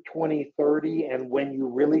after 2030, and when you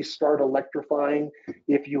really start electrifying,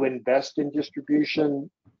 if you invest in distribution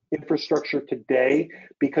infrastructure today,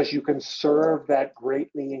 because you can serve that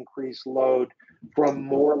greatly increased load from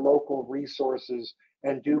more local resources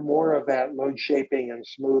and do more of that load shaping and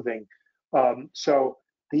smoothing. So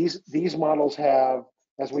these models have,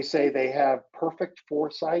 as we say, they have perfect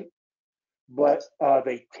foresight, but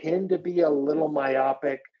they tend to be a little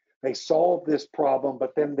myopic. They solve this problem,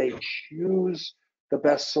 but then they choose the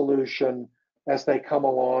best solution as they come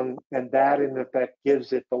along, and that in effect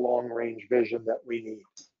gives it the long range vision that we need.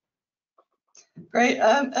 Great.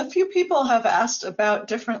 A few people have asked about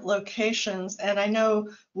different locations, and I know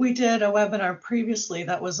we did a webinar previously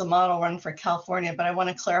that was a model run for California, but I want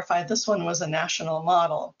to clarify this one was a national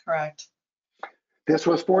model, correct? This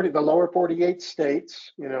was the lower 48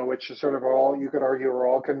 states, which is sort of all, you could argue, are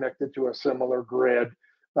all connected to a similar grid.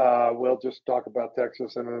 We'll just talk about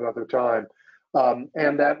Texas in another time.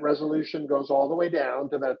 And that resolution goes all the way down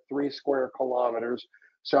to that 3 square kilometers.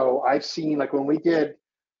 So I've seen, like when we did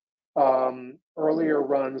earlier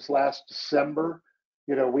runs last December,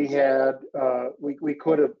 we had we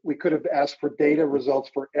could have asked for data results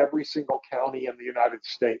for every single county in the United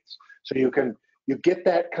States. So you get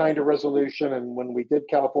that kind of resolution. And when we did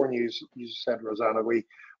California, you said, Rosanna,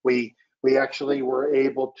 we actually were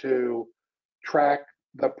able to track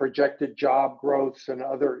the projected job growths and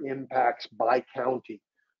other impacts by county.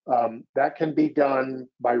 That can be done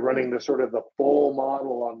by running the sort of the full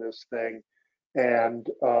model on this thing, and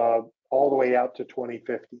all the way out to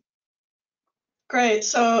 2050. Great.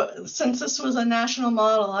 So since this was a national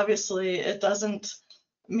model, obviously it doesn't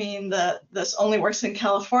mean that this only works in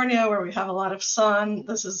California where we have a lot of sun.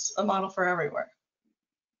 This is a model for everywhere.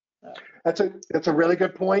 That's a really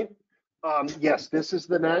good point. Yes, this is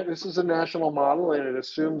a national model, and it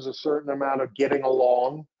assumes a certain amount of getting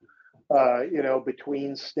along,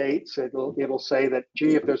 between states. It'll say that,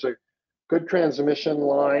 gee, if there's a good transmission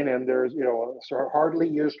line and there's a hardly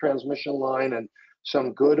used transmission line and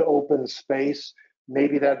some good open space,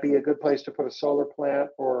 maybe that'd be a good place to put a solar plant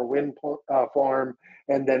or a wind farm,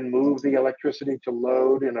 and then move the electricity to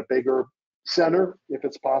load in a bigger center if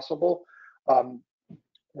it's possible.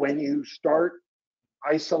 When you start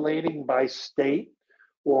isolating by state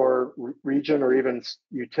or region or even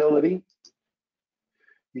utility,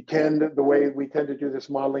 the way we tend to do this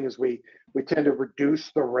modeling is we tend to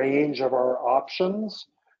reduce the range of our options.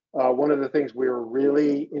 One of the things we were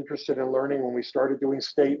really interested in learning when we started doing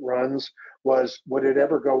state runs was, would it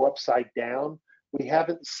ever go upside down? We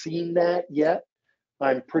haven't seen that yet.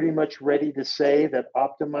 I'm pretty much ready to say that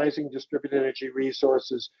optimizing distributed energy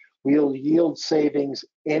resources will yield savings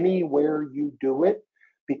anywhere you do it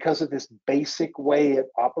because of this basic way it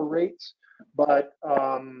operates. But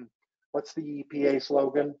what's the EPA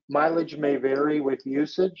slogan? Mileage may vary with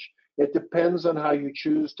usage. It depends on how you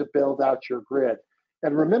choose to build out your grid.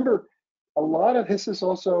 And remember, a lot of this is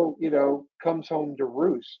also, comes home to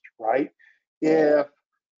roost, right? If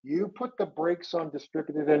you put the brakes on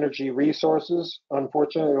distributed energy resources,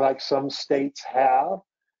 unfortunately, like some states have,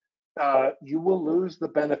 you will lose the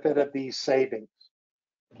benefit of these savings.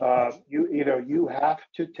 You have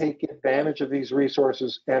to take advantage of these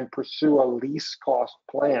resources and pursue a least cost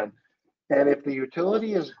plan. And if the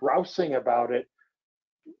utility is grousing about it,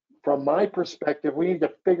 from my perspective, we need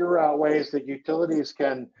to figure out ways that utilities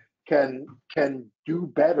can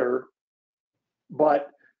do better,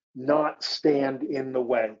 but not stand in the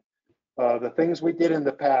way. The things we did in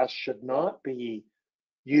the past should not be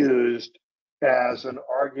used as an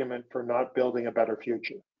argument for not building a better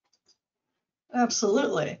future.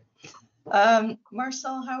 Absolutely.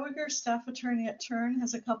 Marcel Howiger, staff attorney at Turn,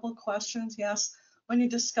 has a couple questions. He asks, when you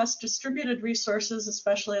discuss distributed resources,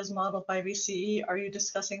 especially as modeled by VCE, are you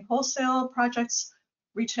discussing wholesale projects,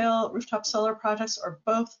 retail, rooftop solar projects, or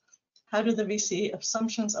both? How do the VCE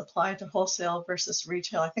assumptions apply to wholesale versus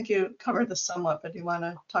retail? I think you covered this somewhat, but do you want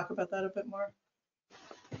to talk about that a bit more?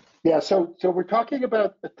 Yeah, so we're talking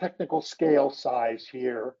about the technical scale size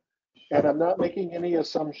here, and I'm not making any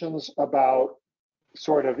assumptions about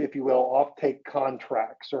sort of, if you will, offtake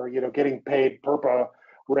contracts or getting paid PERPA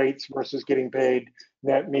rates versus getting paid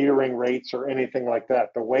net metering rates or anything like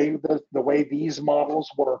that. The way these models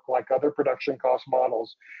work, like other production cost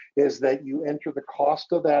models, is that you enter the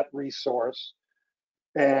cost of that resource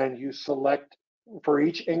and you select for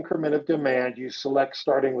each increment of demand, you select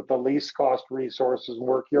starting with the least cost resources and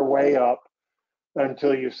work your way up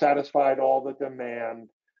until you've satisfied all the demand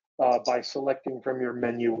by selecting from your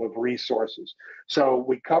menu of resources. So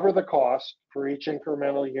we cover the cost for each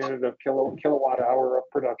incremental unit of kilowatt hour of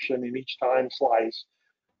production in each time slice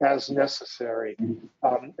as necessary.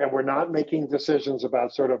 And we're not making decisions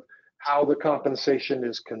about sort of how the compensation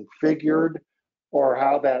is configured or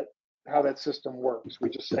how that system works.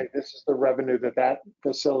 We just say this is the revenue that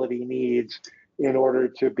facility needs in order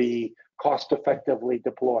to be cost effectively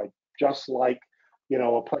deployed, just like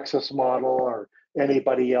a Plexus model or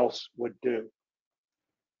anybody else would do.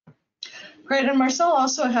 Great, and Marcel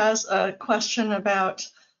also has a question about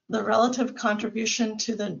the relative contribution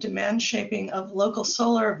to the demand shaping of local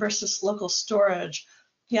solar versus local storage.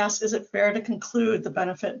 He asks, is it fair to conclude the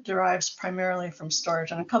benefit derives primarily from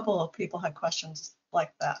storage? And a couple of people had questions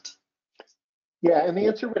like that. Yeah, and the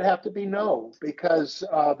answer would have to be no, because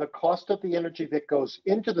the cost of the energy that goes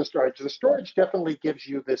into the storage definitely gives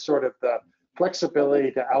you this sort of the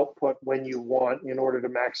flexibility to output when you want in order to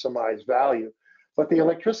maximize value. But the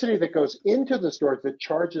electricity that goes into the storage that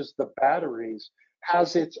charges the batteries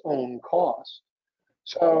has its own cost.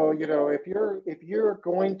 So, if you're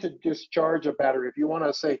going to discharge a battery, if you want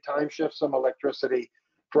to say time shift some electricity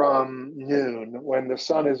from noon when the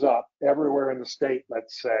sun is up everywhere in the state,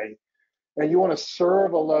 let's say, and you want to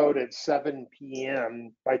serve a load at 7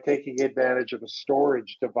 p.m. by taking advantage of a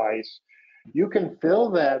storage device, you can fill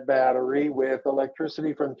that battery with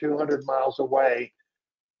electricity from 200 miles away,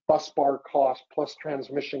 bus bar cost plus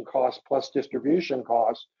transmission cost plus distribution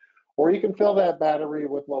cost, or you can fill that battery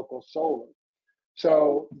with local solar.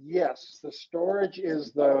 So yes, the storage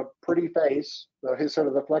is the pretty face, sort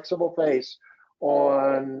of the flexible face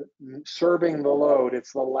on serving the load.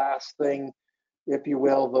 It's the last thing, if you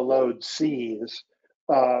will, the load sees.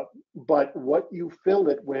 But what you fill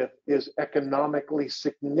it with is economically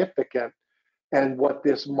significant. And what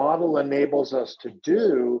this model enables us to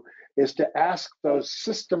do is to ask those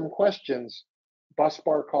system questions, bus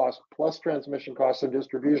bar cost plus transmission costs and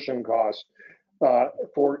distribution costs,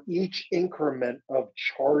 for each increment of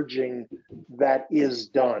charging that is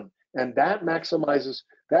done. And that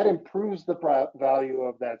improves the value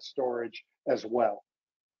of that storage as well.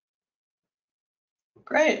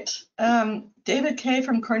 Great. David Kay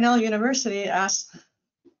from Cornell University asks,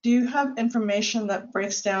 do you have information that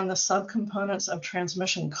breaks down the subcomponents of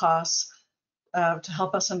transmission costs to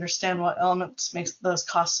help us understand what elements makes those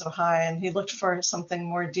costs so high? And he looked for something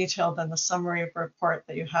more detailed than the summary report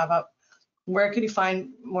that you have up. Where could you find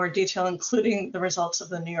more detail, including the results of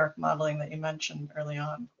the New York modeling that you mentioned early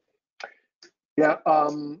on? Yeah, I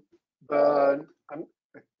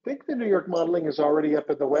think the New York modeling is already up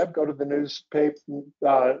at the web. Go to the news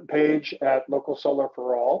page at Local Solar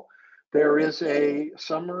for All. There is a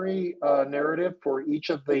summary narrative for each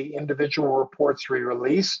of the individual reports we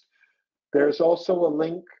released. There's also a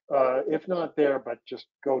link, if not there, but just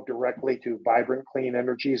go directly to Vibrant Clean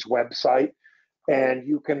Energy's website, and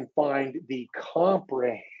you can find the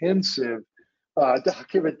comprehensive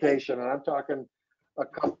documentation. And I'm talking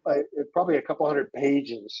probably a couple hundred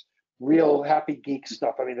pages, real happy geek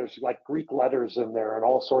stuff. I mean, there's like Greek letters in there and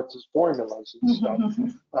all sorts of formulas and stuff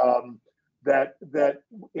that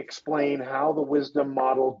explain how the wisdom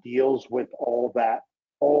model deals with all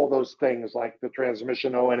those things like the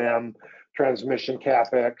transmission O&M, transmission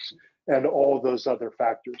CapEx, and all those other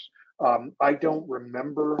factors. I don't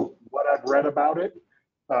remember what I've read about it,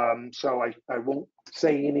 So I won't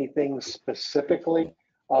say anything specifically.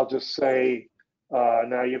 I'll just say,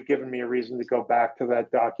 now you've given me a reason to go back to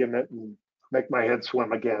that document and make my head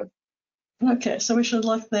swim again. Okay, so we should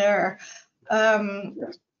look there.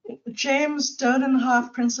 Yes. James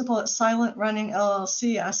Dodenhoff, principal at Silent Running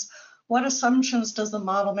LLC, asks, what assumptions does the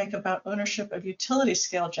model make about ownership of utility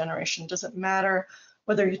scale generation? Does it matter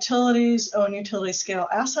whether utilities own utility scale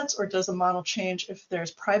assets, or does the model change if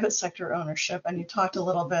there's private sector ownership? And you talked a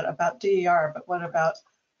little bit about DER, but what about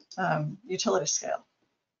utility scale?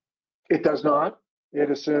 It does not. It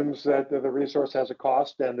assumes that the resource has a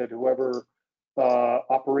cost and that whoever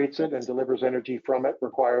operates it and delivers energy from it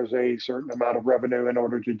requires a certain amount of revenue in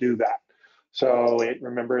order to do that. So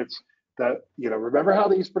remember how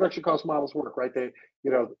these production cost models work, right?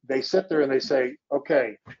 They sit there and they say,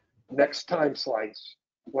 okay, next time slice,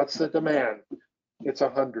 what's the demand? It's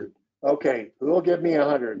 100. Okay, who will give me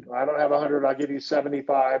 100? I don't have 100. I'll give you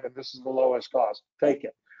 75, and this is the lowest cost. Take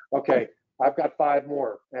it. Okay, I've got 5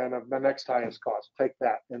 more, and the next highest cost. Take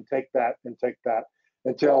that, and take that, and take that,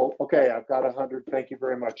 until, okay, I've got 100. Thank you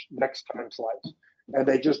very much. Next time slice. And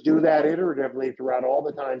they just do that iteratively throughout all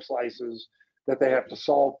the time slices that they have to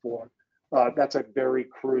solve for. That's a very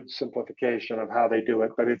crude simplification of how they do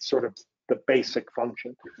it, but it's sort of the basic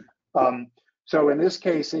function. So in this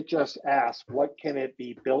case, it just asks, what can it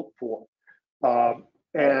be built for?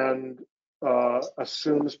 And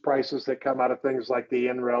assumes prices that come out of things like the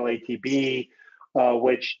NREL ATB,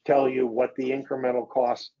 which tell you what the incremental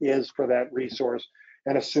cost is for that resource,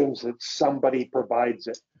 and assumes that somebody provides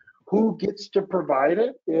it. Who gets to provide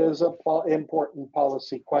it is an important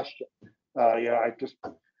policy question. I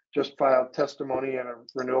just filed testimony in a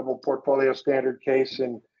renewable portfolio standard case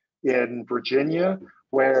in Virginia,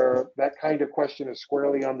 where that kind of question is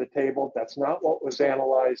squarely on the table. That's not what was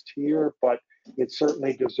analyzed here, but it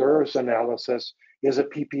certainly deserves analysis. Is a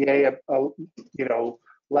PPA,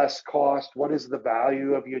 less cost? What is the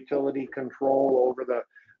value of utility control over the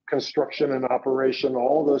construction and operation?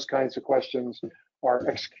 All those kinds of questions are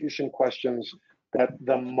execution questions that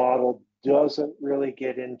the model doesn't really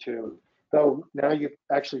get into. Though now I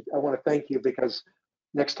want to thank you, because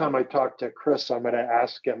next time I talk to Chris, I'm going to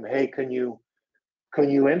ask him, hey, can you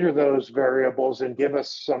enter those variables and give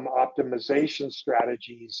us some optimization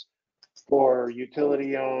strategies for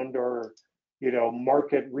utility owned or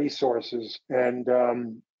market resources? And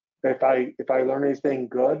if I learn anything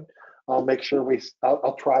good, I'll make sure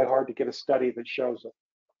I'll try hard to get a study that shows it.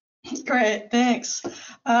 Great, thanks.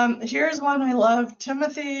 Here's one I love.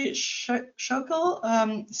 Timothy Shokel,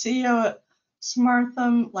 CEO at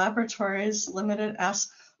Smartham Laboratories Limited,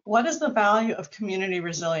 asks, what is the value of community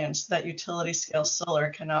resilience that utility scale solar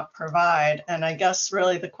cannot provide? And I guess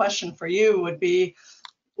really the question for you would be,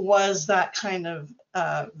 was that kind of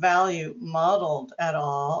value modeled at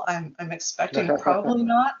all? I'm expecting probably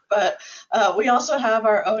not, but we also have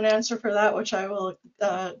our own answer for that, which I will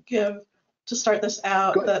give to start this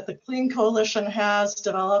out. Good. That the Clean Coalition has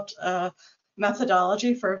developed a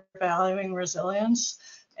methodology for valuing resilience,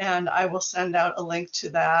 and I will send out a link to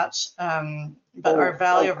that. But our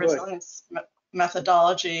value of resilience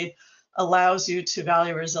methodology allows you to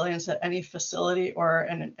value resilience at any facility or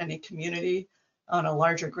in any community on a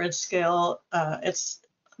larger grid scale.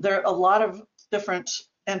 There are a lot of different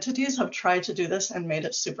entities have tried to do this and made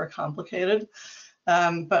it super complicated.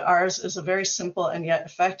 But ours is a very simple and yet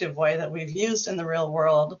effective way that we've used in the real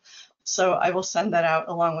world. So I will send that out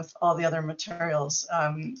along with all the other materials.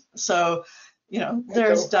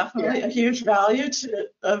 There's definitely a huge value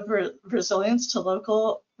of resilience to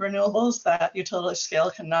local renewables that utility scale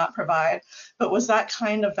cannot provide. But was that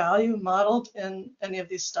kind of value modeled in any of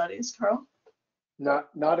these studies, Carl?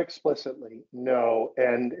 Not explicitly, no.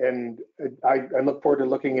 And I look forward to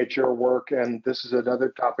looking at your work. And this is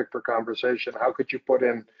another topic for conversation. How could you put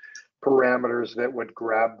in parameters that would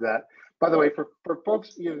grab that? By the way, for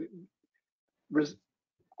folks,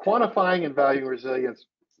 quantifying and valuing resilience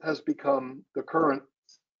has become the current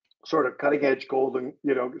sort of cutting edge golden,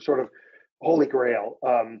 sort of holy grail,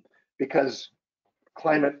 because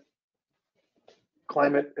climate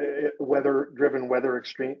weather-driven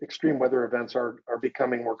extreme weather events are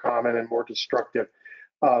becoming more common and more destructive.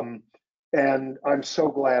 And I'm so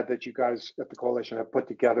glad that you guys at the coalition have put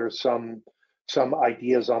together some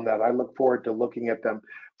ideas on that. I look forward to looking at them.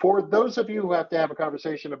 For those of you who have to have a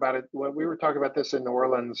conversation about it, when we were talking about this in New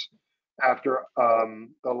Orleans after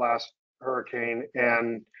the last hurricane,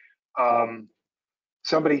 and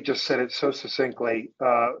somebody just said it so succinctly,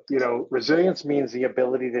 resilience means the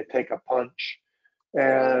ability to take a punch.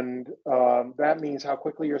 And that means how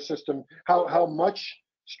quickly your system, how much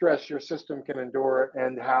stress your system can endure,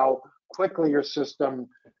 and how quickly your system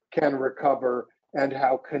can recover, and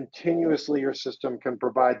how continuously your system can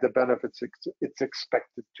provide the benefits it's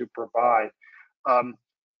expected to provide.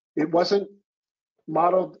 It wasn't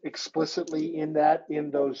modeled explicitly in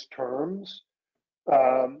those terms,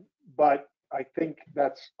 but I think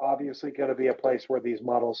that's obviously going to be a place where these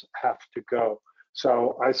models have to go.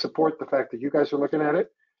 So I support the fact that you guys are looking at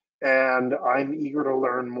it, and I'm eager to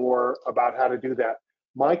learn more about how to do that.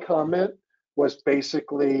 My comment was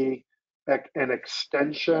basically an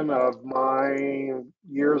extension of my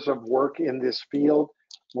years of work in this field.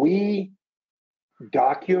 We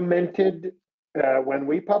documented, when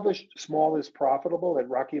we published Small is Profitable at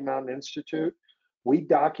Rocky Mountain Institute, we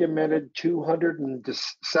documented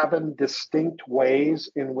 207 distinct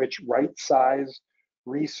ways in which right-sized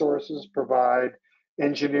resources provide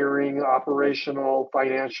engineering, operational,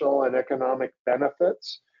 financial, and economic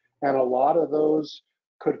benefits. And a lot of those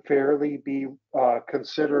could fairly be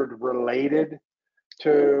considered related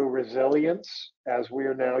to resilience, as we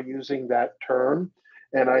are now using that term.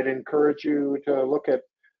 And I'd encourage you to look at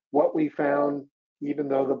what we found, even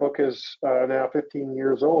though the book is now 15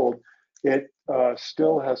 years old. It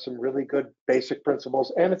still has some really good basic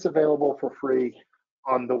principles, and it's available for free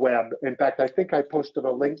on the web. In fact, I think I posted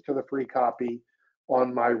a link to the free copy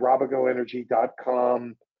on my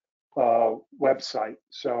robigoenergy.com website.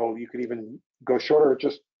 So you could even go shorter,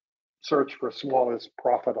 just search for Small is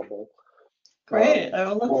Profitable. Great, I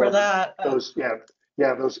will look for that. Those,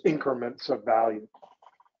 those increments of value.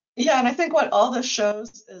 Yeah, and I think what all this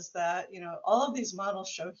shows is that, all of these models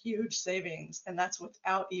show huge savings, and that's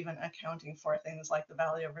without even accounting for things like the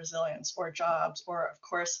value of resilience or jobs, or of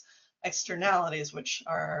course, externalities, which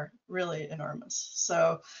are really enormous.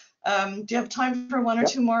 So do you have time for one or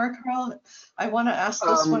two more, Carl? I want to ask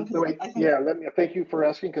this one. Wait, I think, thank you for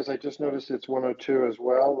asking, because I just noticed it's 102 as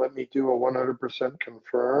well. Let me do a 100%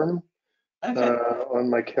 confirm on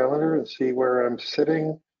my calendar and see where I'm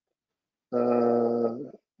sitting.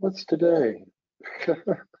 What's today? Actually,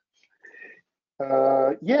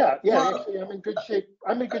 I'm in good shape.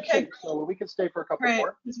 So we can stay for a couple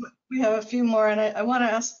more. We have a few more, and I want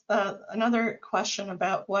to ask another question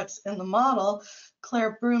about what's in the model.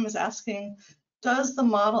 Claire Broom is asking, does the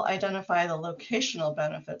model identify the locational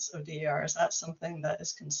benefits of DER? Is that something that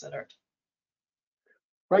is considered?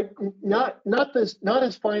 Right, not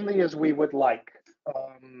as finely as we would like.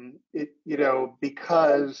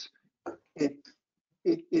 Because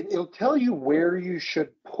it'll tell you where you should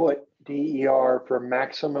put DER for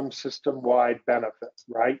maximum system-wide benefit,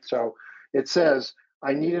 right? So it says,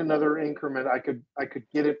 I need another increment. I could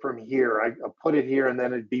get it from here. I'll put it here, and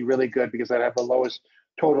then it'd be really good because I'd have the lowest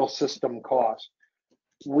total system cost.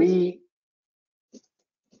 We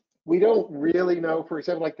don't really know, for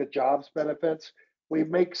example, like the jobs benefits. We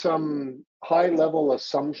make some high-level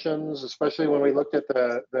assumptions, especially when we looked at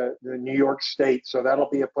the New York State. So that'll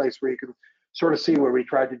be a place where you can sort of see where we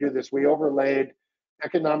tried to do this. We overlaid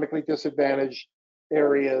economically disadvantaged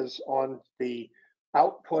areas on the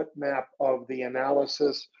output map of the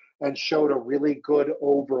analysis and showed a really good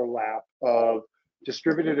overlap of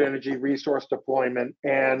distributed energy resource deployment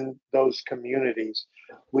and those communities.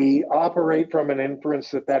 We operate from an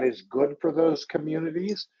inference that is good for those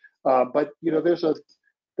communities, but there's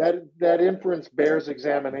that inference bears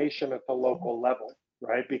examination at the local level,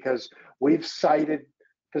 right? Because we've cited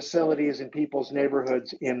facilities in people's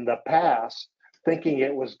neighborhoods in the past thinking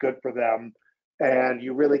it was good for them, and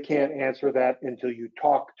you really can't answer that until you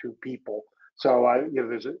talk to people. So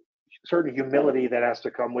there's a certain humility that has to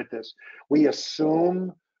come with this. We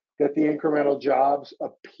assume that the incremental jobs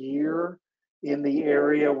appear in the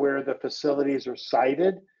area where the facilities are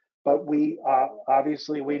sited, but we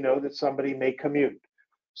obviously we know that somebody may commute.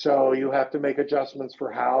 So you have to make adjustments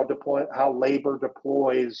for how labor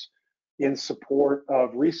deploys in support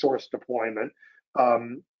of resource deployment,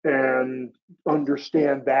 and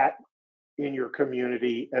understand that in your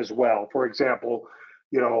community as well. For example,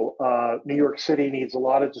 New York City needs a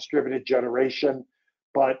lot of distributed generation,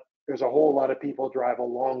 but there's a whole lot of people drive a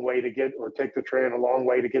long way to get, or take the train a long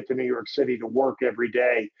way to get to New York City to work every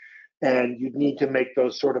day. And you need to make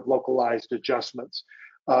those sort of localized adjustments.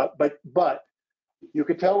 But you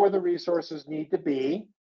can tell where the resources need to be,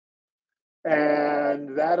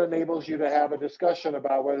 and that enables you to have a discussion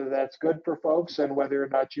about whether that's good for folks and whether or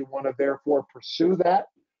not you want to therefore pursue that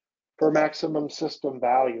for maximum system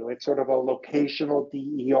value. It's sort of a locational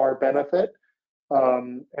DER benefit,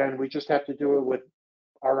 and we just have to do it with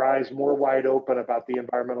our eyes more wide open about the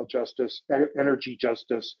environmental justice, energy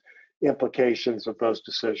justice implications of those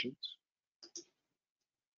decisions.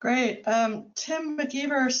 Great. Tim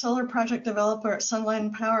McGeever, solar project developer at Sunlight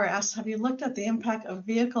and Power, asks, have you looked at the impact of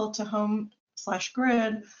vehicle to home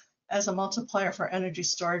 /grid as a multiplier for energy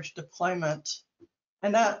storage deployment.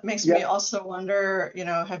 And that makes me Yeah, also wonder,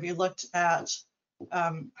 have you looked at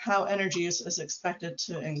how energy use is expected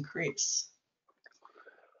to increase?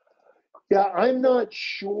 yeah, I'm not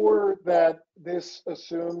sure that this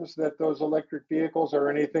assumes that those electric vehicles are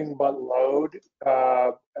anything but load.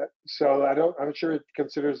 So I'm sure it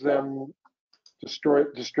considers them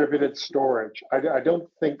distributed storage. I don't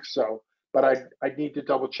think so, but I need to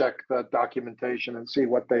double check the documentation and see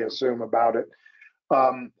what they assume about it.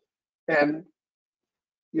 Um, and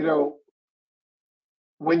you know,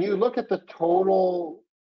 when you look at the total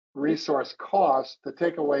resource cost, the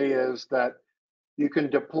takeaway is that you can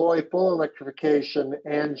deploy full electrification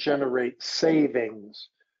and generate savings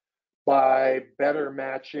by better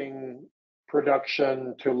matching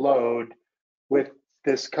production to load with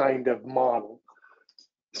this kind of model.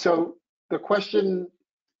 So the question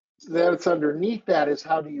that's underneath that is,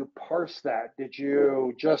 how do you parse that? Did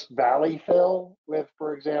you just valley fill with,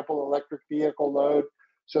 for example, electric vehicle load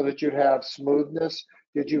so that you'd have smoothness?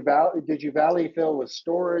 Did you valley fill with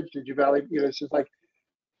storage? Did you valley, it's just like,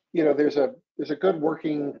 there's a good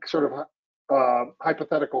working sort of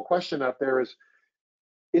hypothetical question out there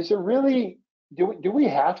is there really, do we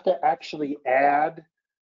have to actually add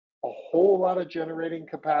a whole lot of generating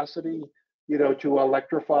capacity, to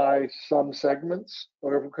electrify some segments,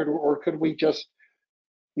 or could we just,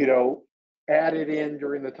 add it in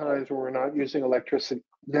during the times where we're not using electricity?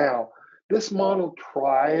 Now, this model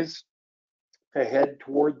tries to head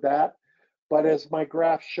toward that, but as my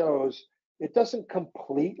graph shows, it doesn't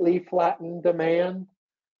completely flatten demand.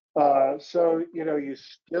 So, you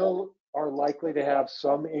still are likely to have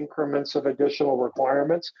some increments of additional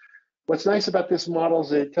requirements. What's nice about this model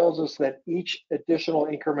is it tells us that each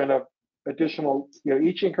increment of additional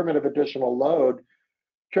load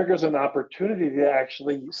triggers an opportunity to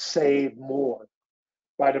actually save more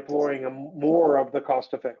by deploying more of the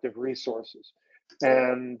cost-effective resources,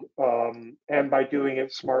 and by doing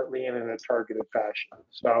it smartly and in a targeted fashion.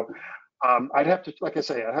 So I'd have to, like I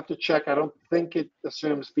say, I'd have to check. I don't think it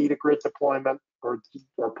assumes feed grid deployment or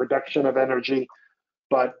production of energy,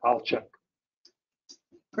 but I'll check.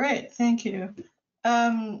 Great, thank you.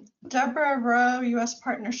 Deborah Rowe, U.S.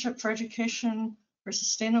 Partnership for Education for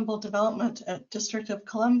Sustainable Development at District of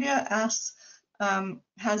Columbia asks,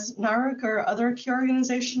 has NARUC or other key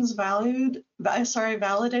organizations validated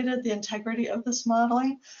the integrity of this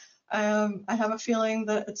modeling? I have a feeling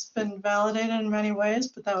that it's been validated in many ways,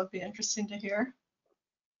 but that would be interesting to hear.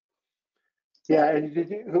 Yeah, and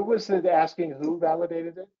who was it asking who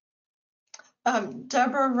validated it?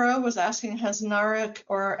 Deborah Rowe was asking, has NARUC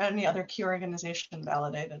or any other key organization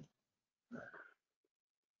validated?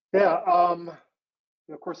 Yeah,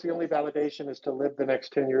 of course, the only validation is to live the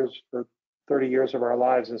next 10 years or 30 years of our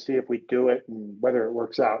lives and see if we do it and whether it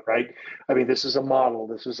works out, right? I mean, this is a model,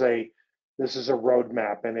 this is a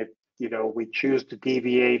roadmap, and if we choose to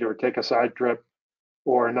deviate or take a side trip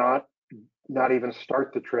or not even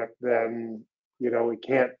start the trip, then it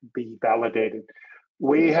can't be validated.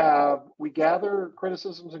 We gather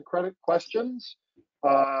criticisms and questions.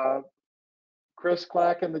 Chris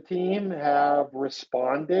Clack and the team have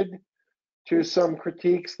responded to some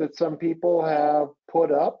critiques that some people have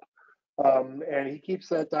put up, and he keeps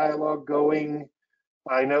that dialogue going.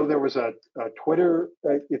 I know there was a Twitter,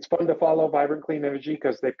 it's fun to follow Vibrant Clean Energy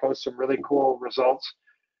because they post some really cool results.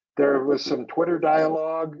 There was some Twitter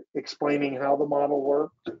dialogue explaining how the model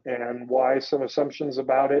worked and why some assumptions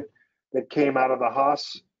about it that came out of the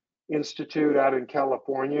Haas Institute out in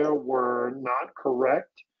California were not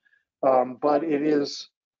correct. But it's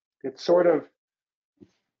sort of,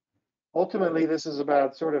 ultimately, this is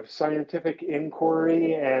about sort of scientific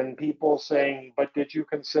inquiry and people saying, but did you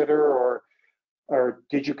consider, or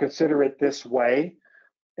did you consider it this way?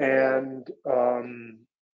 And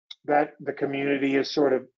that the community is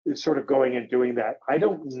sort of going and doing that. I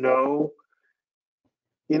don't know.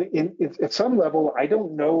 At some level, I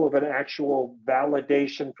don't know of an actual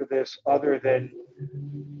validation for this other than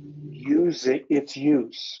its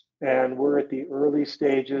use. And we're at the early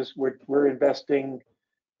stages. We're investing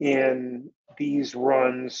in these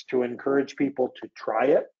runs to encourage people to try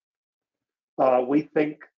it. We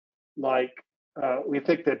think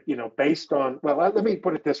that, based on, well, let me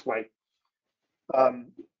put it this way.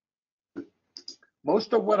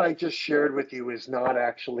 Most of what I just shared with you is not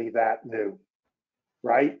actually that new,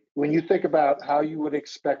 right? When you think about how you would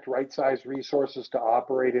expect right-sized resources to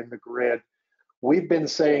operate in the grid, we've been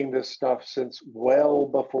saying this stuff since well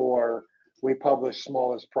before we published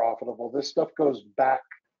Small is Profitable. This stuff goes back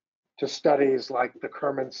to studies like the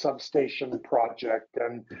Kerman Substation Project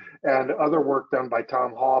and other work done by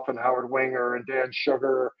Tom Hoff and Howard Winger and Dan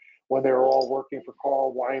Sugar, when they were all working for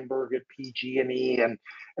Carl Weinberg at PG&E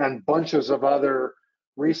and bunches of other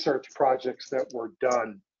research projects that were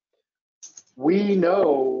done. We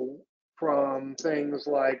know from things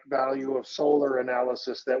like value of solar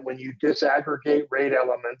analysis that when you disaggregate rate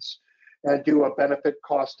elements and do a benefit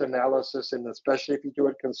cost analysis, and especially if you do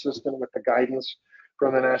it consistent with the guidance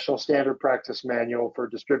from the National Standard Practice Manual for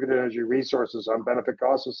Distributed Energy Resources on benefit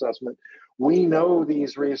cost assessment, we know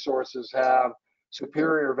these resources have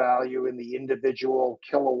superior value in the individual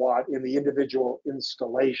kilowatt, in the individual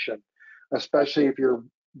installation, especially if you're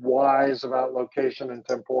wise about location and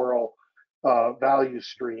temporal value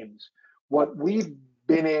streams. What we've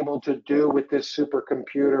been able to do with this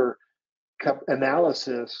supercomputer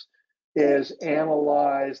analysis is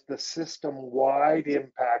analyze the system-wide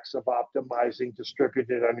impacts of optimizing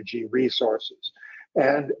distributed energy resources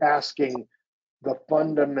and asking the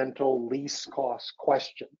fundamental least cost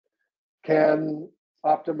question. Can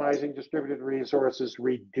optimizing distributed resources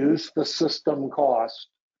reduce the system cost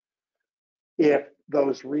if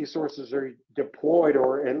those resources are deployed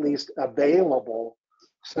or at least available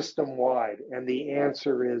system-wide? And the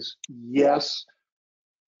answer is yes.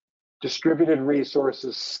 Distributed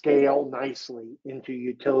resources scale nicely into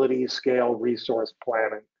utility scale resource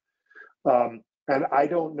planning. And I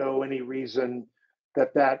don't know any reason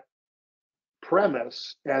that that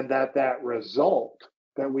premise and that result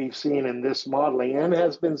that we've seen in this modeling and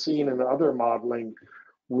has been seen in other modeling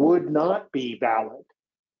would not be valid,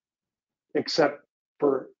 except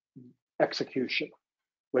for execution,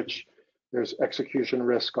 which there's execution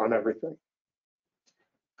risk on everything.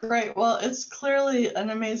 Great. Well, it's clearly an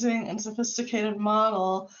amazing and sophisticated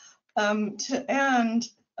model. And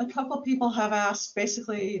a couple people have asked,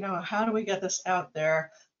 basically, how do we get this out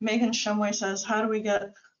there? Megan Shumway says, how do we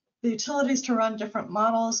get the utilities to run different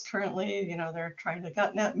models? Currently, they're trying to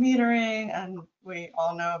gut net metering, and we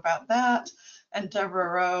all know about that. And Deborah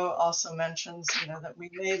Rowe also mentions, that we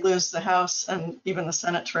may lose the House and even the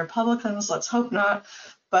Senate to Republicans. Let's hope not.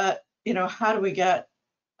 But, how do we get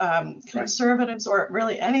conservatives or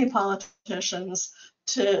really any politicians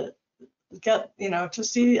to get,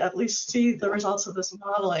 to at least see the results of this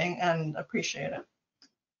modeling and appreciate it?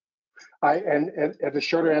 And the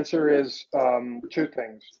short answer is two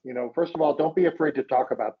things. First of all, don't be afraid to talk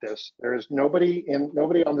about this. There's nobody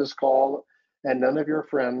on this call, and none of your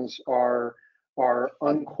friends are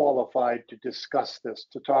unqualified to discuss this,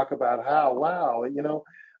 to talk about how, wow,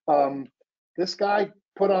 this guy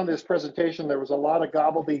put on this presentation, there was a lot of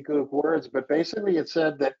gobbledygook words, but basically it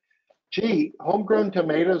said that, gee, homegrown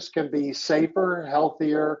tomatoes can be safer,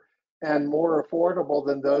 healthier, and more affordable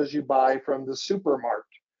than those you buy from the supermarket.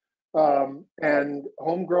 And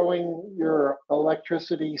home growing your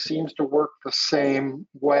electricity seems to work the same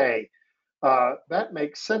way. That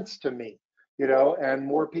makes sense to me, and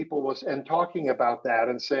more people talking about that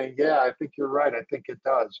and saying, yeah, I think you're right, I think it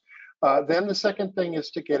does. Then the second thing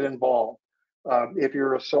is to get involved. If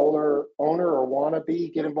you're a solar owner or want to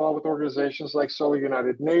be, get involved with organizations like Solar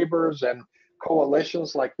United Neighbors and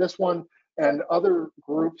coalitions like this one and other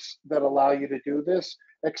groups that allow you to do this.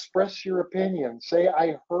 Express your opinion. Say,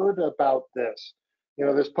 I heard about this.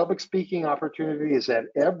 There's public speaking opportunities at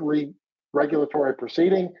every regulatory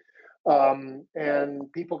proceeding.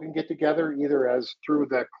 And people can get together either as through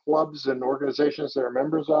the clubs and organizations they're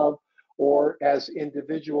members of, or as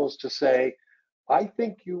individuals to say, I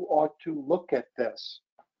think you ought to look at this,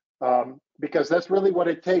 because that's really what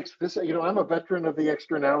it takes. I'm a veteran of the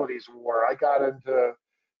externalities war. I got into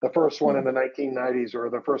the first one in the 1990s, or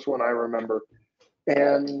the first one I remember.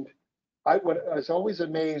 And what has always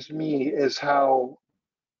amazed me is how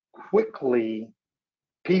quickly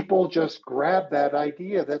people just grab that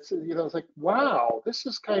idea. That's, it's like, wow, this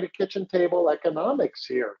is kind of kitchen table economics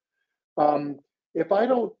here. If I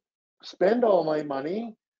don't spend all my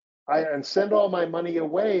money, and send all my money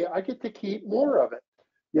away, I get to keep more of it,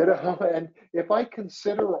 and if I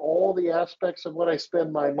consider all the aspects of what I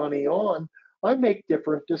spend my money on, I make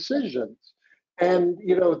different decisions. And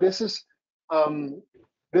this is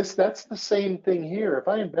that's the same thing here. If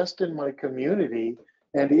I invest in my community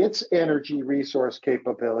and its energy resource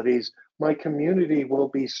capabilities, my community will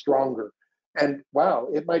be stronger. And wow,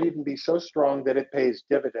 it might even be so strong that it pays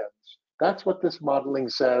dividends. That's what this modeling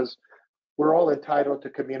says. We're all entitled to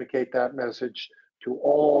communicate that message to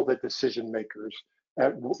all the decision makers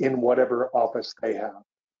in whatever office they have.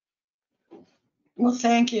 Well,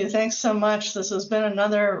 thank you. Thanks so much. This has been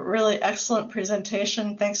another really excellent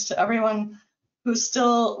presentation. Thanks to everyone who's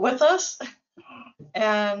still with us.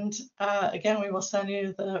 And again, we will send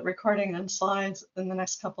you the recording and slides in the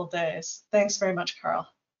next couple of days. Thanks very much, Carl.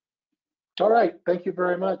 All right. Thank you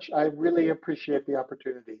very much. I really appreciate the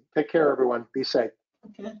opportunity. Take care, everyone. Be safe.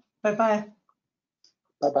 Okay. Bye-bye.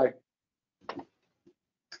 Bye-bye.